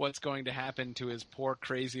what's going to happen to his poor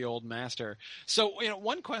crazy old master. So,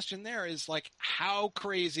 one question there is like, how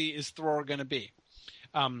crazy is Thror going to be?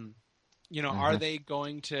 Are they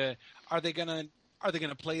going to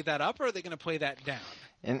play that up, or are they going to play that down?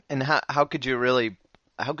 And how could you really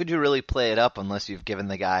play it up unless you've given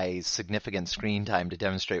the guy significant screen time to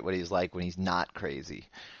demonstrate what he's like when he's not crazy?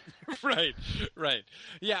 Right.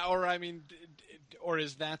 Yeah, or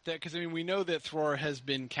is that because we know that Thror has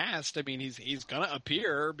been cast. I mean, he's gonna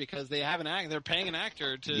appear because they have they're paying an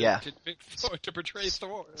actor to portray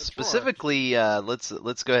Thror. Specifically, let's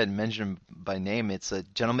go ahead and mention him by name. It's a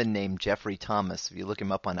gentleman named Jeffrey Thomas. If you look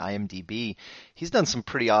him up on IMDb, he's done some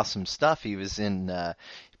pretty awesome stuff. He was in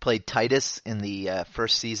played Titus in the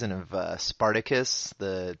first season of Spartacus.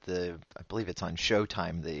 The I believe it's on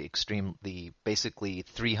Showtime. The basically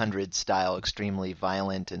 300 style, extremely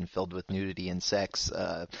violent and filled with nudity and sex,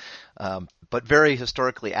 but very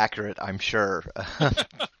historically accurate, I'm sure,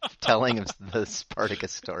 telling of the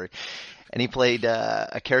Spartacus story. And he played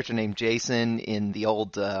a character named Jason in the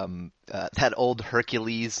old that old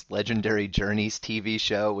Hercules Legendary Journeys TV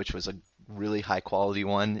show, which was a really high quality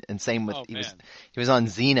one. And same with he was on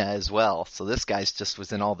Xena as well. So this guy's just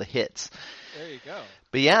was in all the hits. There you go.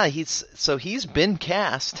 But yeah, he's been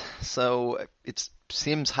cast. So it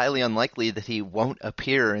seems highly unlikely that he won't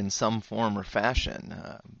appear in some form or fashion.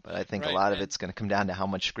 But I think a lot of it's going to come down to how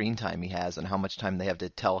much screen time he has and how much time they have to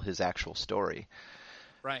tell his actual story.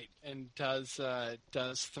 Right, and does the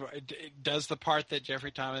part that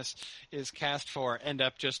Jeffrey Thomas is cast for end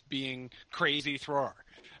up just being crazy Thror?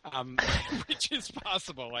 Which is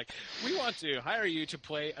possible. Like, we want to hire you to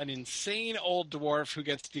play an insane old dwarf who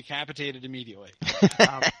gets decapitated immediately.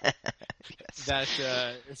 Yes. That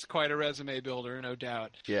it's quite a resume builder, no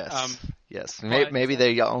doubt. Yes. Yes. Maybe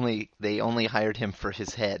they only hired him for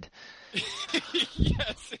his head.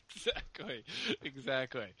 Yes, exactly. Does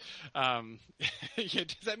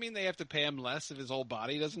that mean they have to pay him less if his whole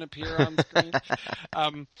body doesn't appear on screen?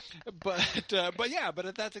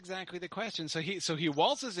 But that's exactly the question. So he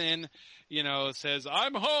waltzes in, says,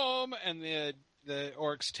 "I'm home," and the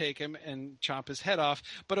orcs take him and chop his head off.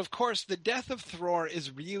 But of course, the death of Thror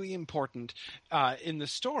is really important in the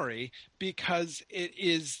story because it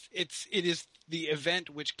is the event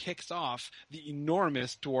which kicks off the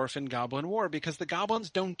enormous dwarf and goblin war, because the goblins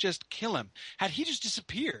don't just kill him. Had he just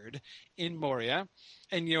disappeared in Moria,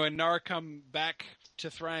 and Nar come back to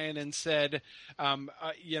Thrain and said,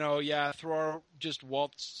 Thror just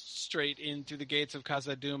waltzed straight in through the gates of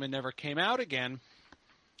Khazad-dûm and never came out again,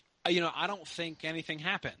 I don't think anything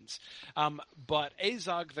happens. But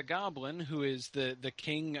Azog the Goblin, who is the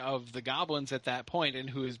king of the goblins at that point and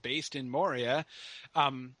who is based in Moria,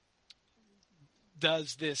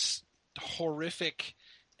 does this horrific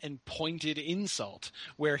and pointed insult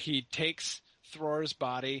where he takes Thror's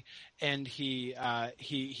body and he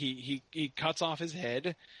cuts off his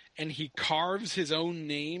head and he carves his own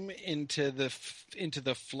name into the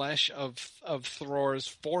flesh of Thror's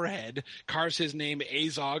forehead, carves his name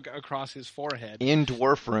Azog across his forehead. In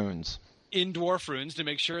dwarf runes. To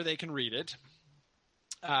make sure they can read it.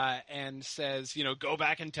 And says, go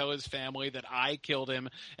back and tell his family that I killed him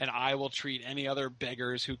and I will treat any other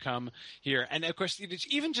beggars who come here. And of course, it's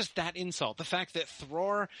even just that insult, the fact that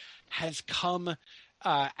Thror has come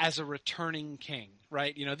as a returning king,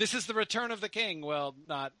 right? This is the return of the king. Well,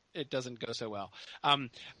 it doesn't go so well.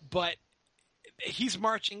 But he's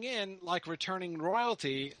marching in like returning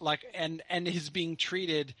royalty, and is being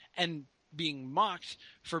treated and being mocked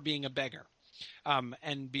for being a beggar.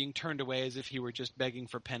 and being turned away as if he were just begging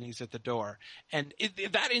for pennies at the door. And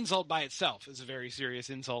that insult by itself is a very serious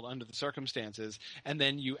insult under the circumstances. And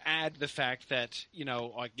then you add the fact that,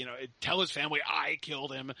 tell his family I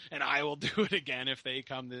killed him and I will do it again if they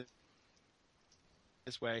come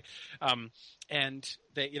this way. And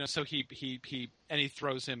they, so he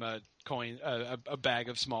throws him a coin, a bag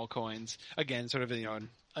of small coins. Again, sort of,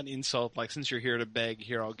 an insult, like, since you're here to beg,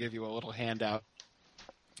 here, I'll give you a little handout.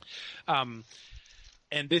 And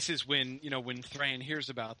this is when Thrain hears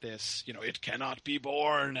about this, it cannot be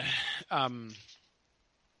borne,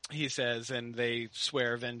 he says, and they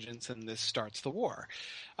swear vengeance, and this starts the war.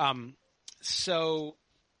 So,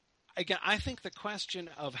 again, I think the question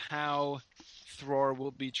of how Thror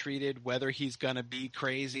will be treated, whether he's going to be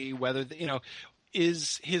crazy, whether,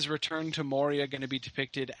 is his return to Moria going to be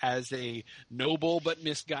depicted as a noble but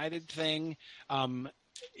misguided thing?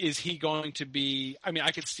 Is he going to be –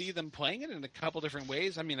 I could see them playing it in a couple different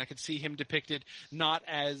ways. I could see him depicted not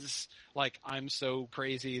as like I'm so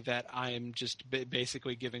crazy that I'm just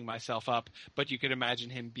basically giving myself up, but you could imagine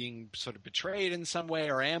him being sort of betrayed in some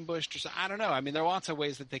way or ambushed or so. I don't know. There are lots of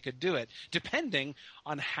ways that they could do it depending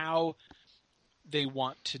on how they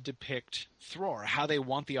want to depict Thror, how they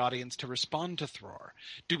want the audience to respond to Thror.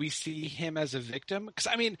 Do we see him as a victim? Because,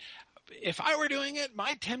 if I were doing it,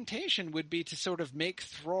 my temptation would be to sort of make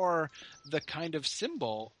Thror the kind of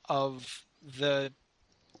symbol of the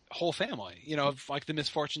whole family, of like the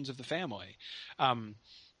misfortunes of the family.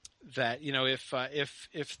 That,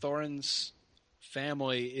 if Thorin's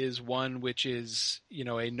family is one which is,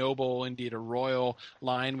 a noble, indeed a royal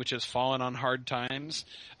line which has fallen on hard times,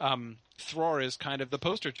 Thror is kind of the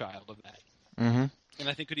poster child of that. Mm-hmm. And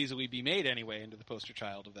I think could easily be made anyway into the poster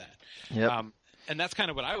child of that. Yep. And that's kind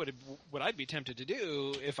of what I'd be tempted to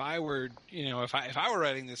do if I were, if I were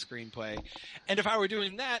writing this screenplay. And if I were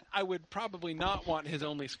doing that, I would probably not want his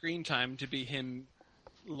only screen time to be him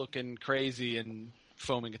looking crazy and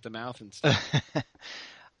foaming at the mouth and stuff.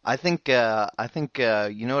 I think you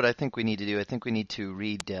know what I think we need to do? I think we need to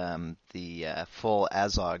read the full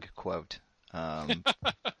Azog quote.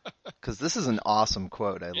 Because this is an awesome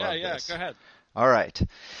quote. I love this. Yeah, go ahead. All right.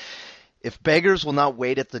 If beggars will not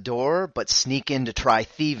wait at the door, but sneak in to try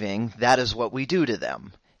thieving, that is what we do to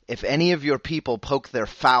them. If any of your people poke their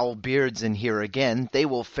foul beards in here again, they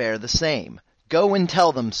will fare the same. Go and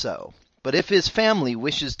tell them so. But if his family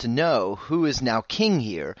wishes to know who is now king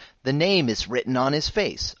here, the name is written on his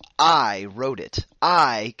face. I wrote it.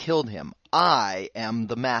 I killed him. I am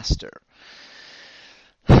the master.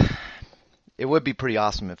 It would be pretty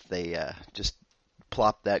awesome if they just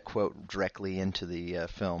plopped that quote directly into the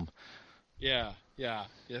film. Yeah,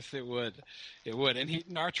 yes, it would. It would. And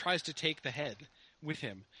Nar tries to take the head with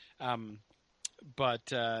him. But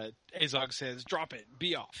Azog says, drop it,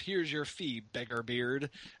 be off. Here's your fee, beggar beard.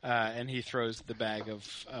 And he throws the bag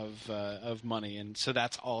of money. And so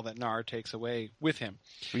that's all that Nar takes away with him.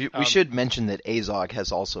 We should mention that Azog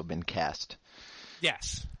has also been cast.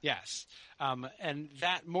 Yes. And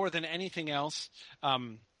that, more than anything else,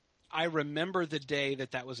 I remember the day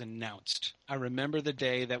that was announced. I remember the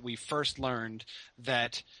day that we first learned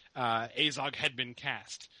that Azog had been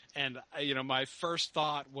cast. And my first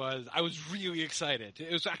thought was I was really excited.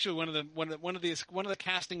 It was actually one of the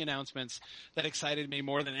casting announcements that excited me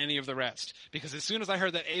more than any of the rest. Because as soon as I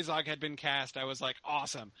heard that Azog had been cast, I was like,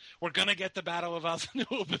 awesome. We're gonna get the Battle of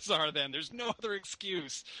Azanul-Bazar then. There's no other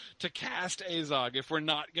excuse to cast Azog if we're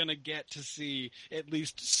not gonna get to see at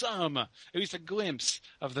least a glimpse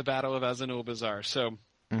of the Battle of Azanul-Bazar. So.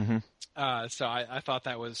 Mm-hmm. So I thought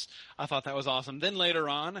that was awesome. Then later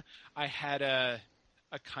on, I had a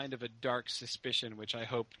kind of a dark suspicion, which I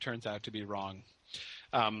hope turns out to be wrong.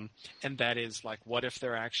 And that is, like, what if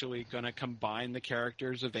they're actually going to combine the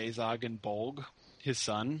characters of Azog and Bolg, his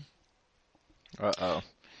son? Uh-oh.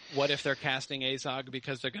 What if they're casting Azog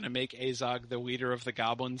because they're going to make Azog the leader of the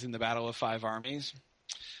goblins in the Battle of Five Armies?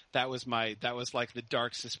 That was like the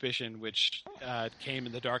dark suspicion, which came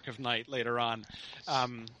in the dark of night later on.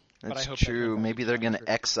 That's true. Maybe they're going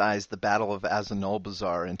to excise the Battle of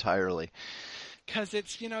Azanul-Bazar entirely. Because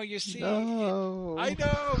it's, you see, no. I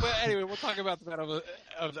know, but anyway, we'll talk about the Battle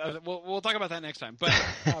we'll talk about that next time. But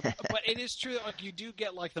but it is true that, like, you do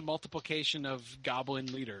get, like, the multiplication of goblin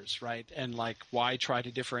leaders, right? And, like, why try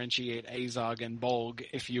to differentiate Azog and Bolg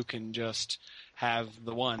if you can just have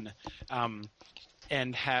the one?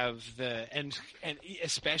 And have and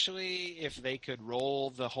especially if they could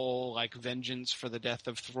roll the whole, like, vengeance for the death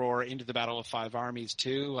of Thror into the Battle of Five Armies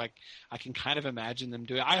too. Like, I can kind of imagine them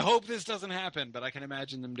doing. I hope this doesn't happen, but I can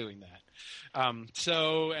imagine them doing that.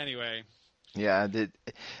 So anyway. Yeah,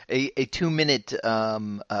 a 2-minute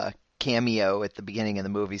cameo at the beginning of the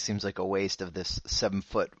movie seems like a waste of this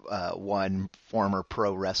 7'1" former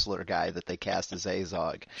pro wrestler guy that they cast as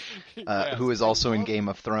Azog, Yes, who is also in Game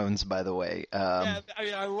of Thrones, by the way. Yeah,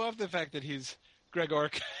 I love the fact that he's Gregor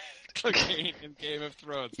Clegane in Game of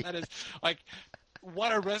Thrones. That is like,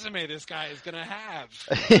 what a resume this guy is going to have.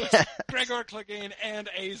 Gregor Clegane and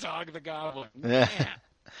Azog the Goblin. Man.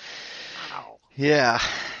 Wow. Yeah,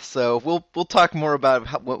 so we'll talk more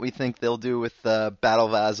about what we think they'll do with Battle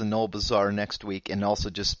of Az and Nol Bazaar next week, and also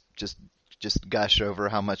just gush over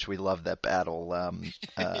how much we love that battle.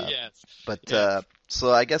 Yes. But yes.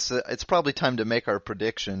 So I guess it's probably time to make our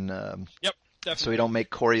prediction. Yep. Definitely. So we don't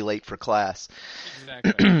make Corey late for class.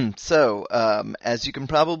 Exactly. So, as you can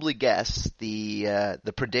probably guess, the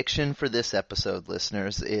prediction for this episode,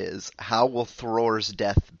 listeners, is how will Thror's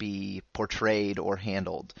death be portrayed or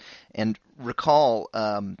handled? And recall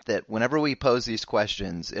that whenever we pose these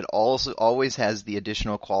questions, it also always has the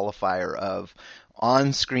additional qualifier of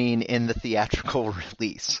on screen in the theatrical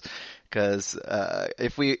release. Because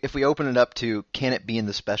if we open it up to can it be in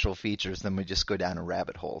the special features, then we just go down a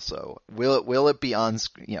rabbit hole. So will it be on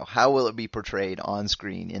screen? You know, how will it be portrayed on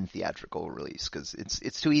screen in theatrical release? Because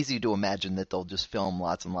it's too easy to imagine that they'll just film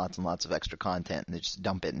lots and lots and lots of extra content and they just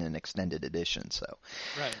dump it in an extended edition. So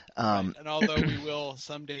right. And although we will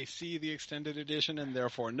someday see the extended edition and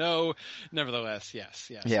therefore know, nevertheless,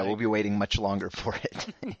 yes. Yeah, we'll be waiting much longer for it.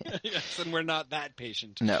 Yes, and we're not that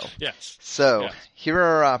patient. No. Yes. So yes. Here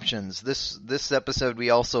are our options. This episode we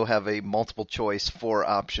also have a multiple choice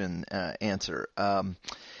 4-option answer.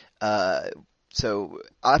 So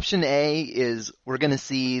option A is we're going to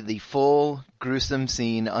see the full gruesome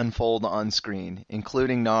scene unfold on screen,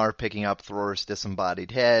 including Nar picking up Thror's disembodied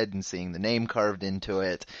head and seeing the name carved into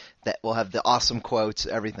it. That will have the awesome quotes,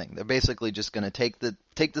 everything. They're basically just going to take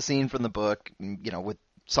the scene from the book, you know, with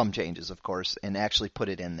some changes, of course, and actually put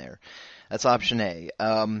it in there. That's option A.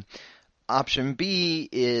 Option B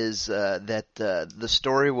is that the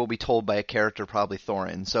story will be told by a character, probably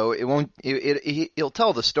Thorin. So it won't. It'll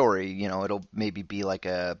tell the story. You know, it'll maybe be like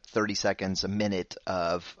a 30 seconds, a minute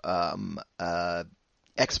of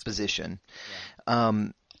exposition. Yeah.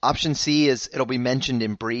 Option C is it'll be mentioned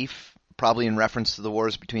in brief, probably in reference to the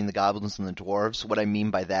wars between the goblins and the dwarves. What I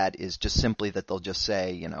mean by that is just simply that they'll just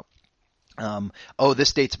say, you know,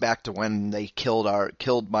 this dates back to when they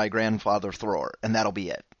killed my grandfather Thror, and that'll be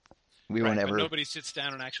it. We won't ever. But nobody sits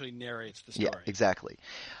down and actually narrates the story. Yeah, exactly.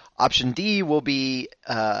 Option D will be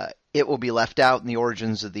it will be left out, and the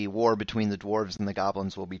origins of the war between the dwarves and the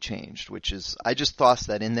goblins will be changed. Which is, I just tossed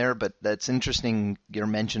that in there, but that's interesting. Your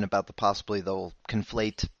mention about the possibly they'll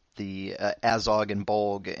conflate the Azog and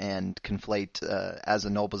Bolg and conflate Az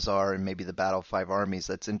and Nol Bazaar and maybe the Battle of Five Armies.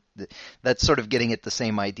 That's sort of getting at the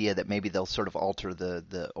same idea that maybe they'll sort of alter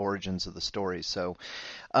the origins of the story. So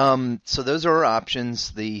those are our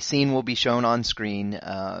options. The scene will be shown on screen.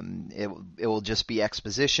 It will just be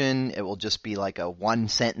exposition. It will just be like a one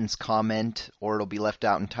sentence comment, or it'll be left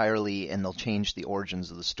out entirely and they'll change the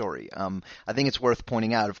origins of the story. I think it's worth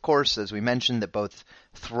pointing out, of course, as we mentioned, that both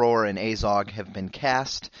Thror and Azog have been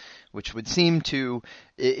cast, which would seem to,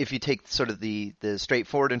 if you take sort of the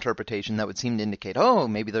straightforward interpretation, that would seem to indicate,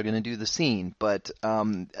 maybe they're going to do the scene. But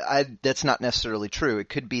that's not necessarily true. It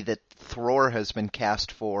could be that Thror has been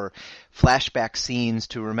cast for flashback scenes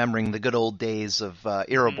to remembering the good old days of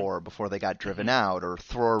Erebor before they got driven out, or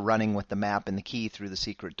Thror running with the map and the key through the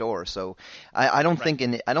secret door. So I don't think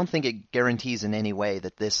it guarantees in any way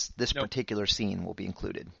that this particular scene will be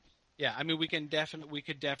included. Yeah, I mean, we could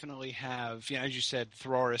definitely have, you know, as you said,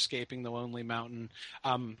 Thror escaping the Lonely Mountain.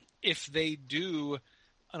 If they do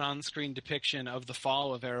an on-screen depiction of the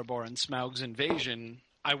fall of Erebor and Smaug's invasion,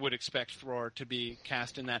 I would expect Thror to be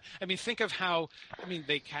cast in that. I mean, think of how,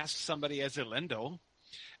 they cast somebody as Elendil,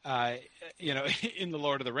 in the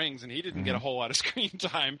Lord of the Rings, and he didn't get a whole lot of screen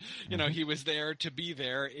time. You know, he was there to be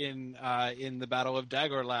there in the Battle of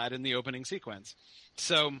Dagorlad in the opening sequence.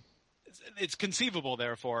 So it's conceivable,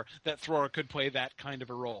 therefore, that Thror could play that kind of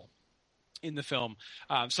a role in the film.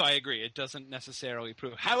 So I agree. It doesn't necessarily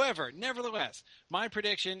prove. However, nevertheless, my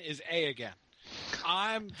prediction is A again.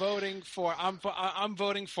 I'm voting for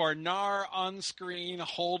Nar on screen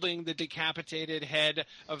holding the decapitated head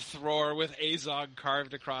of Thror with Azog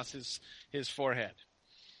carved across his forehead.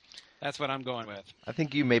 That's what I'm going with. I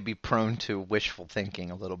think you may be prone to wishful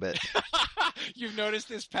thinking a little bit. You've noticed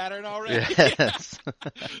this pattern already? Yes.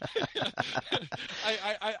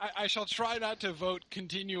 I shall try not to vote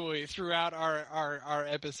continually throughout our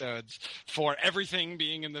episodes for everything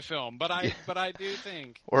being in the film, but I do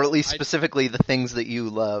think, or at least specifically the things that you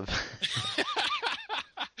love.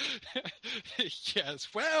 Yes.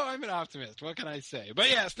 Well, I'm an optimist. What can I say? But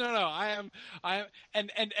yes, no, I am,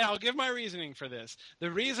 and I'll give my reasoning for this.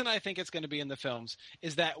 The reason I think it's going to be in the films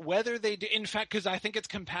is that whether they do, in fact, because I think it's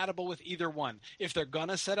compatible with either one. If they're going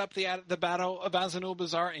to set up the Battle of Azanul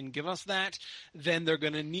Bazaar and give us that, then they're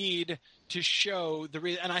going to need to show the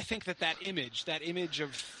reason. And I think that image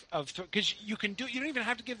of, because you don't even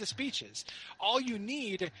have to give the speeches. All you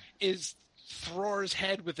need is Thror's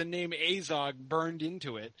head with the name Azog burned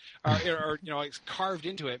into it, or like carved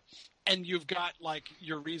into it, and you've got like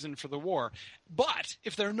your reason for the war. But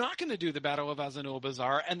if they're not going to do the Battle of Azanul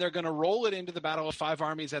Bazaar and they're going to roll it into the Battle of Five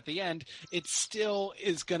Armies at the end, it still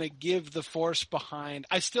is going to give the force behind.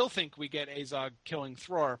 I still think we get Azog killing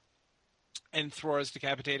Thror and Thror's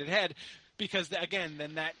decapitated head, because again,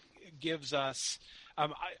 then that gives us.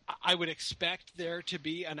 I would expect there to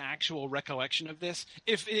be an actual recollection of this.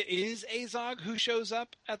 If it is Azog who shows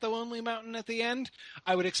up at the Lonely Mountain at the end,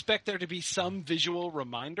 I would expect there to be some visual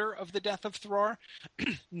reminder of the death of Thror.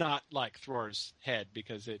 Not like Thror's head,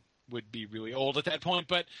 because it would be really old at that point,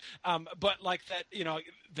 but like that,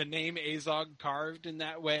 the name Azog carved in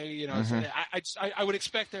that way, so I would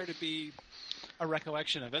expect there to be a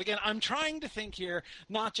recollection of it. Again, I'm trying to think here,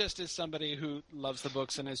 not just as somebody who loves the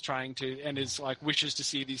books and is like wishes to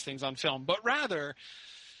see these things on film, but rather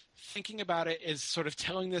thinking about it as sort of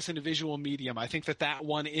telling this in a visual medium. I think that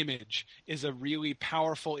one image is a really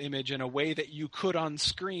powerful image in a way that you could on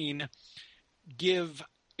screen give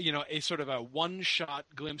a sort of a one-shot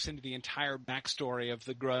glimpse into the entire backstory of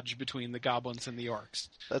the grudge between the goblins and the orcs.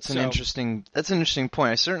 That's an interesting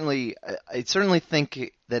point. I certainly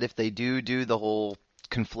think that if they do the whole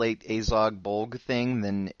conflate Azog Bolg thing,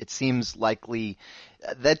 then it seems likely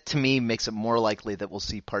that, to me, makes it more likely that we'll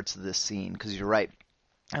see parts of this scene, because you're right.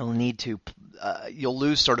 You'll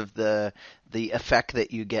lose sort of the effect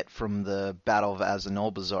that you get from the Battle of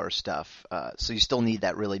Azanul Bazaar stuff. So you still need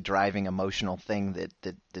that really driving emotional thing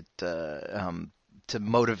to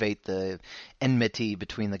motivate the enmity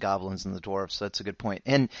between the goblins and the dwarves. So that's a good point.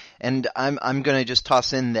 And I'm going to just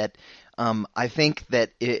toss in that I think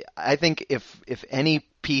if any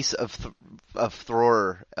piece of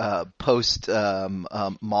Thror post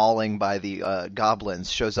mauling by the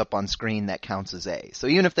goblins shows up on screen, that counts as A. So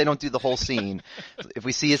even if they don't do the whole scene, if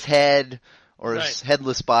we see his head or his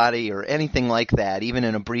headless body or anything like that, even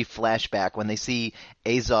in a brief flashback, when they see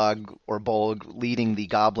Azog or Bolg leading the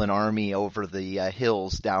goblin army over the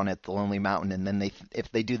hills down at the Lonely Mountain, and then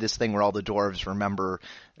if they do this thing where all the dwarves remember,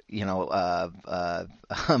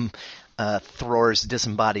 Thror's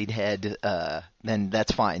disembodied head, then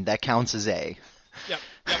that's fine. That counts as A. Yep,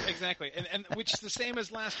 exactly. And which is the same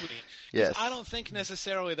as last week. Yes. I don't think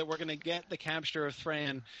necessarily that we're going to get the capture of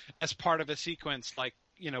Thran as part of a sequence like,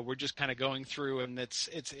 we're just kind of going through and it's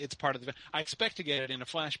part of the. I expect to get it in a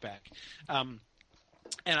flashback. And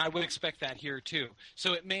I would expect that here too.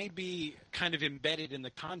 So it may be kind of embedded in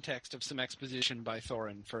the context of some exposition by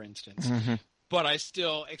Thorin, for instance. Mm-hmm. But I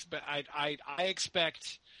still expect.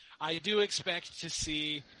 I do expect to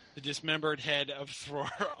see the dismembered head of Thror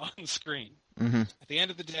on screen. Mm-hmm. At the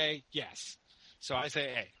end of the day, yes. So I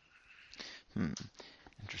say A.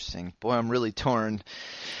 Interesting. Boy, I'm really torn.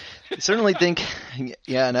 I certainly think,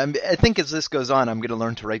 and I think as this goes on, I'm going to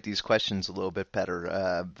learn to write these questions a little bit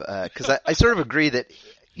better, because I sort of agree that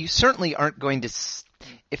you certainly aren't going to,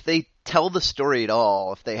 if they tell the story at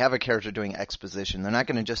all, if they have a character doing exposition, they're not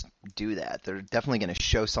going to just do that. They're definitely going to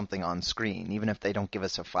show something on screen, even if they don't give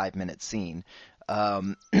us a 5-minute scene.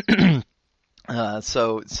 So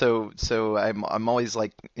I'm always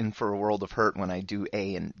like in for a world of hurt when I do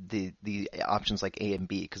A and the options like A and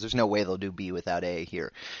B, because there's no way they'll do B without A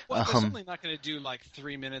here. Well, they're certainly not going to do like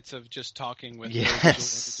 3 minutes of just talking with yes. visual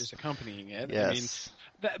images accompanying it. Yes.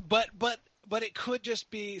 I mean, but it could just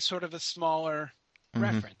be sort of a smaller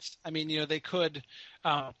reference. I mean, they could.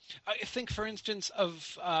 I think, for instance,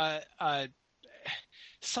 of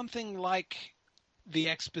something like the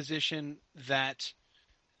exposition that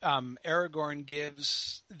Aragorn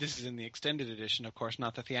gives. This is in the extended edition, of course,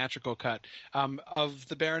 not the theatrical cut, of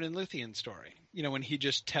the Beren and Luthien story. When he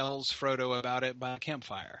just tells Frodo about it by a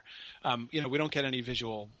campfire. We don't get any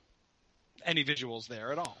visuals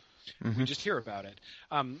there at all. Mm-hmm. We just hear about it.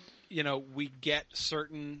 We get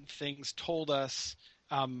certain things told us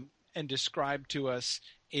and described to us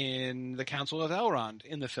in the Council of Elrond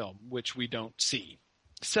in the film, which we don't see.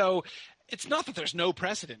 So it's not that there's no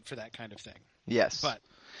precedent for that kind of thing. Yes. But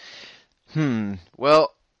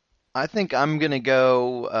well, I think I'm going to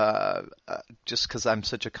go, just because I'm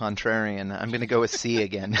such a contrarian, I'm going to go with C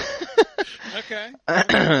again. Okay.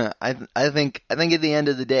 I think at the end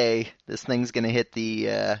of the day, this thing's going to hit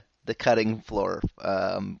the the cutting floor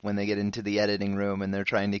when they get into the editing room and they're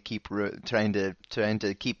trying to keep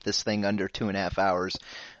this thing under 2.5 hours.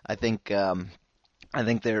 I think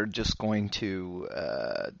they're just going to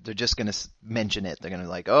mention it. They're going to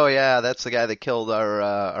be like, oh yeah, that's the guy that killed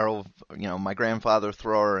our old, my grandfather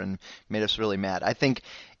Thror and made us really mad. I think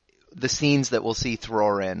the scenes that we'll see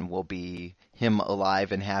Thror in will be him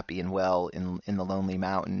alive and happy and well in the Lonely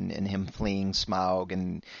Mountain, and him fleeing Smaug,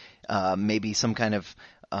 and maybe some kind of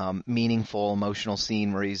meaningful emotional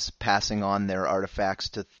scene where he's passing on their artifacts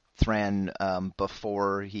to Thran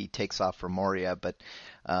before he takes off for Moria. But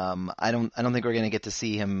I don't think we're going to get to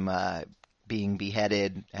see him being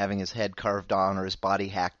beheaded, having his head carved on, or his body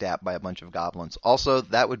hacked at by a bunch of goblins. Also,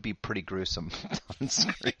 that would be pretty gruesome on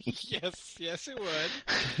screen. Yes, it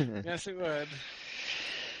would. Yes, it would.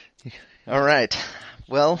 All right.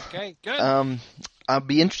 Well, okay, good. I'll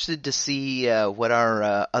be interested to see what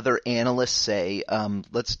our other analysts say.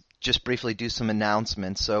 Let's just briefly do some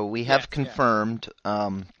announcements. So we have confirmed.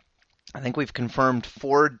 I think we've confirmed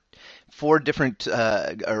four different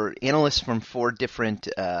or analysts from 4 different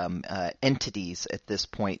entities at this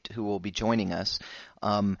point who will be joining us.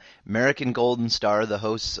 American Golden Star, the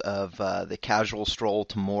hosts of the Casual Stroll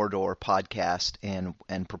to Mordor podcast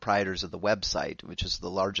and proprietors of the website, which is the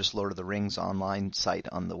largest Lord of the Rings online site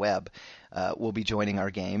on the web, will be joining our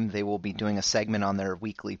game. They will be doing a segment on their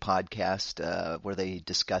weekly podcast where they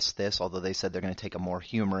discuss this, although they said they're going to take a more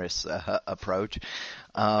humorous approach.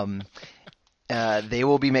 They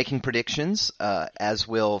will be making predictions, as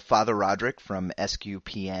will Father Roderick from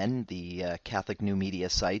SQPN, the Catholic New Media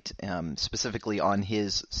site, specifically on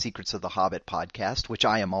his Secrets of the Hobbit podcast, which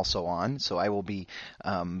I am also on. So I will be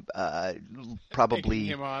probably taking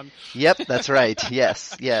him on. Yep, that's right.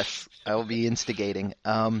 Yes, I will be instigating.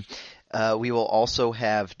 We will also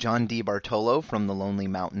have John D. Bartolo from the Lonely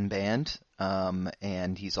Mountain Band.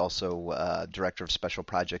 And he's also Director of Special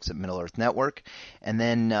Projects at Middle-earth Network. And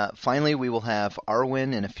then finally we will have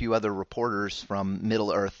Arwen and a few other reporters from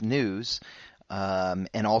Middle-earth News,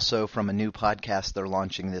 and also from a new podcast they're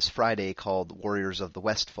launching this Friday called Warriors of the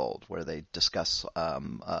Westfold, where they discuss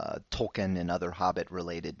Tolkien and other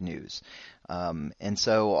Hobbit-related news. And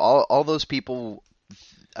so all those people...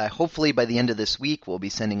 hopefully by the end of this week will be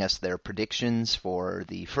sending us their predictions for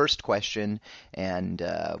the first question, and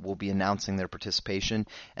we'll be announcing their participation.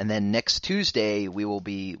 And then next Tuesday we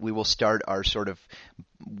will start our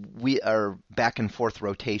our back and forth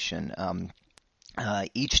rotation.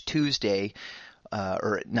 Each Tuesday.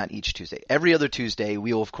 Or not each Tuesday, every other Tuesday,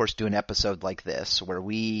 we will, of course, do an episode like this, where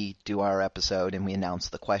we do our episode and we announce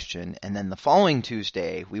the question. And then the following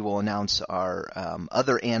Tuesday, we will announce our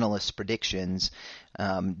other analysts' predictions,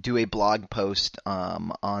 do a blog post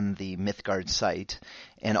on the Mythgard site,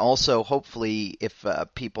 and also, hopefully, if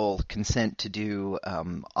people consent to do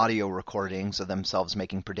audio recordings of themselves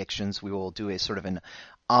making predictions, we will do a sort of an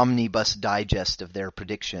omnibus digest of their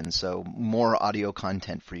predictions, so more audio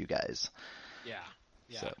content for you guys.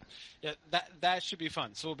 Yeah. So. Yeah, that should be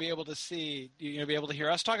fun. So we'll be able to see, be able to hear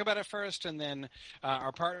us talk about it first, and then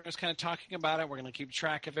our partners kind of talking about it. We're going to keep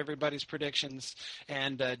track of everybody's predictions,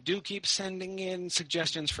 and do keep sending in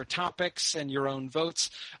suggestions for topics and your own votes.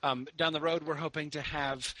 Down the road, we're hoping to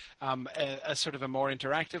have a sort of a more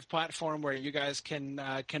interactive platform where you guys can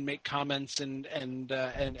make comments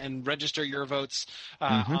and register your votes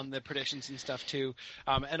on the predictions and stuff too.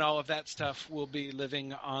 And all of that stuff will be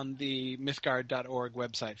living on the Mythgard.org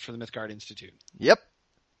website for the Mythgard Institute. Yep.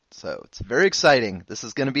 So it's very exciting. This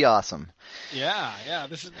is going to be awesome. Yeah.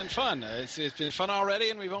 This has been fun. It's been fun already,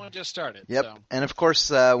 and we've only just started. Yep. So. And of course,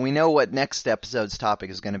 we know what next episode's topic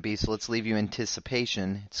is going to be, so let's leave you in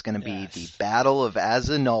anticipation. It's going to be the Battle of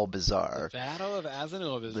Azanulbizar. The Battle of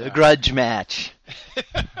Azanulbizar. The grudge match.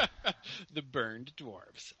 The burned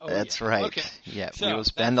dwarves. Oh, That's yeah. right. Okay. Yeah, So, we will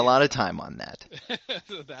spend a lot of time on that.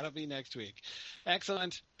 That'll be next week.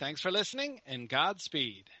 Excellent. Thanks for listening, and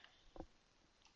Godspeed.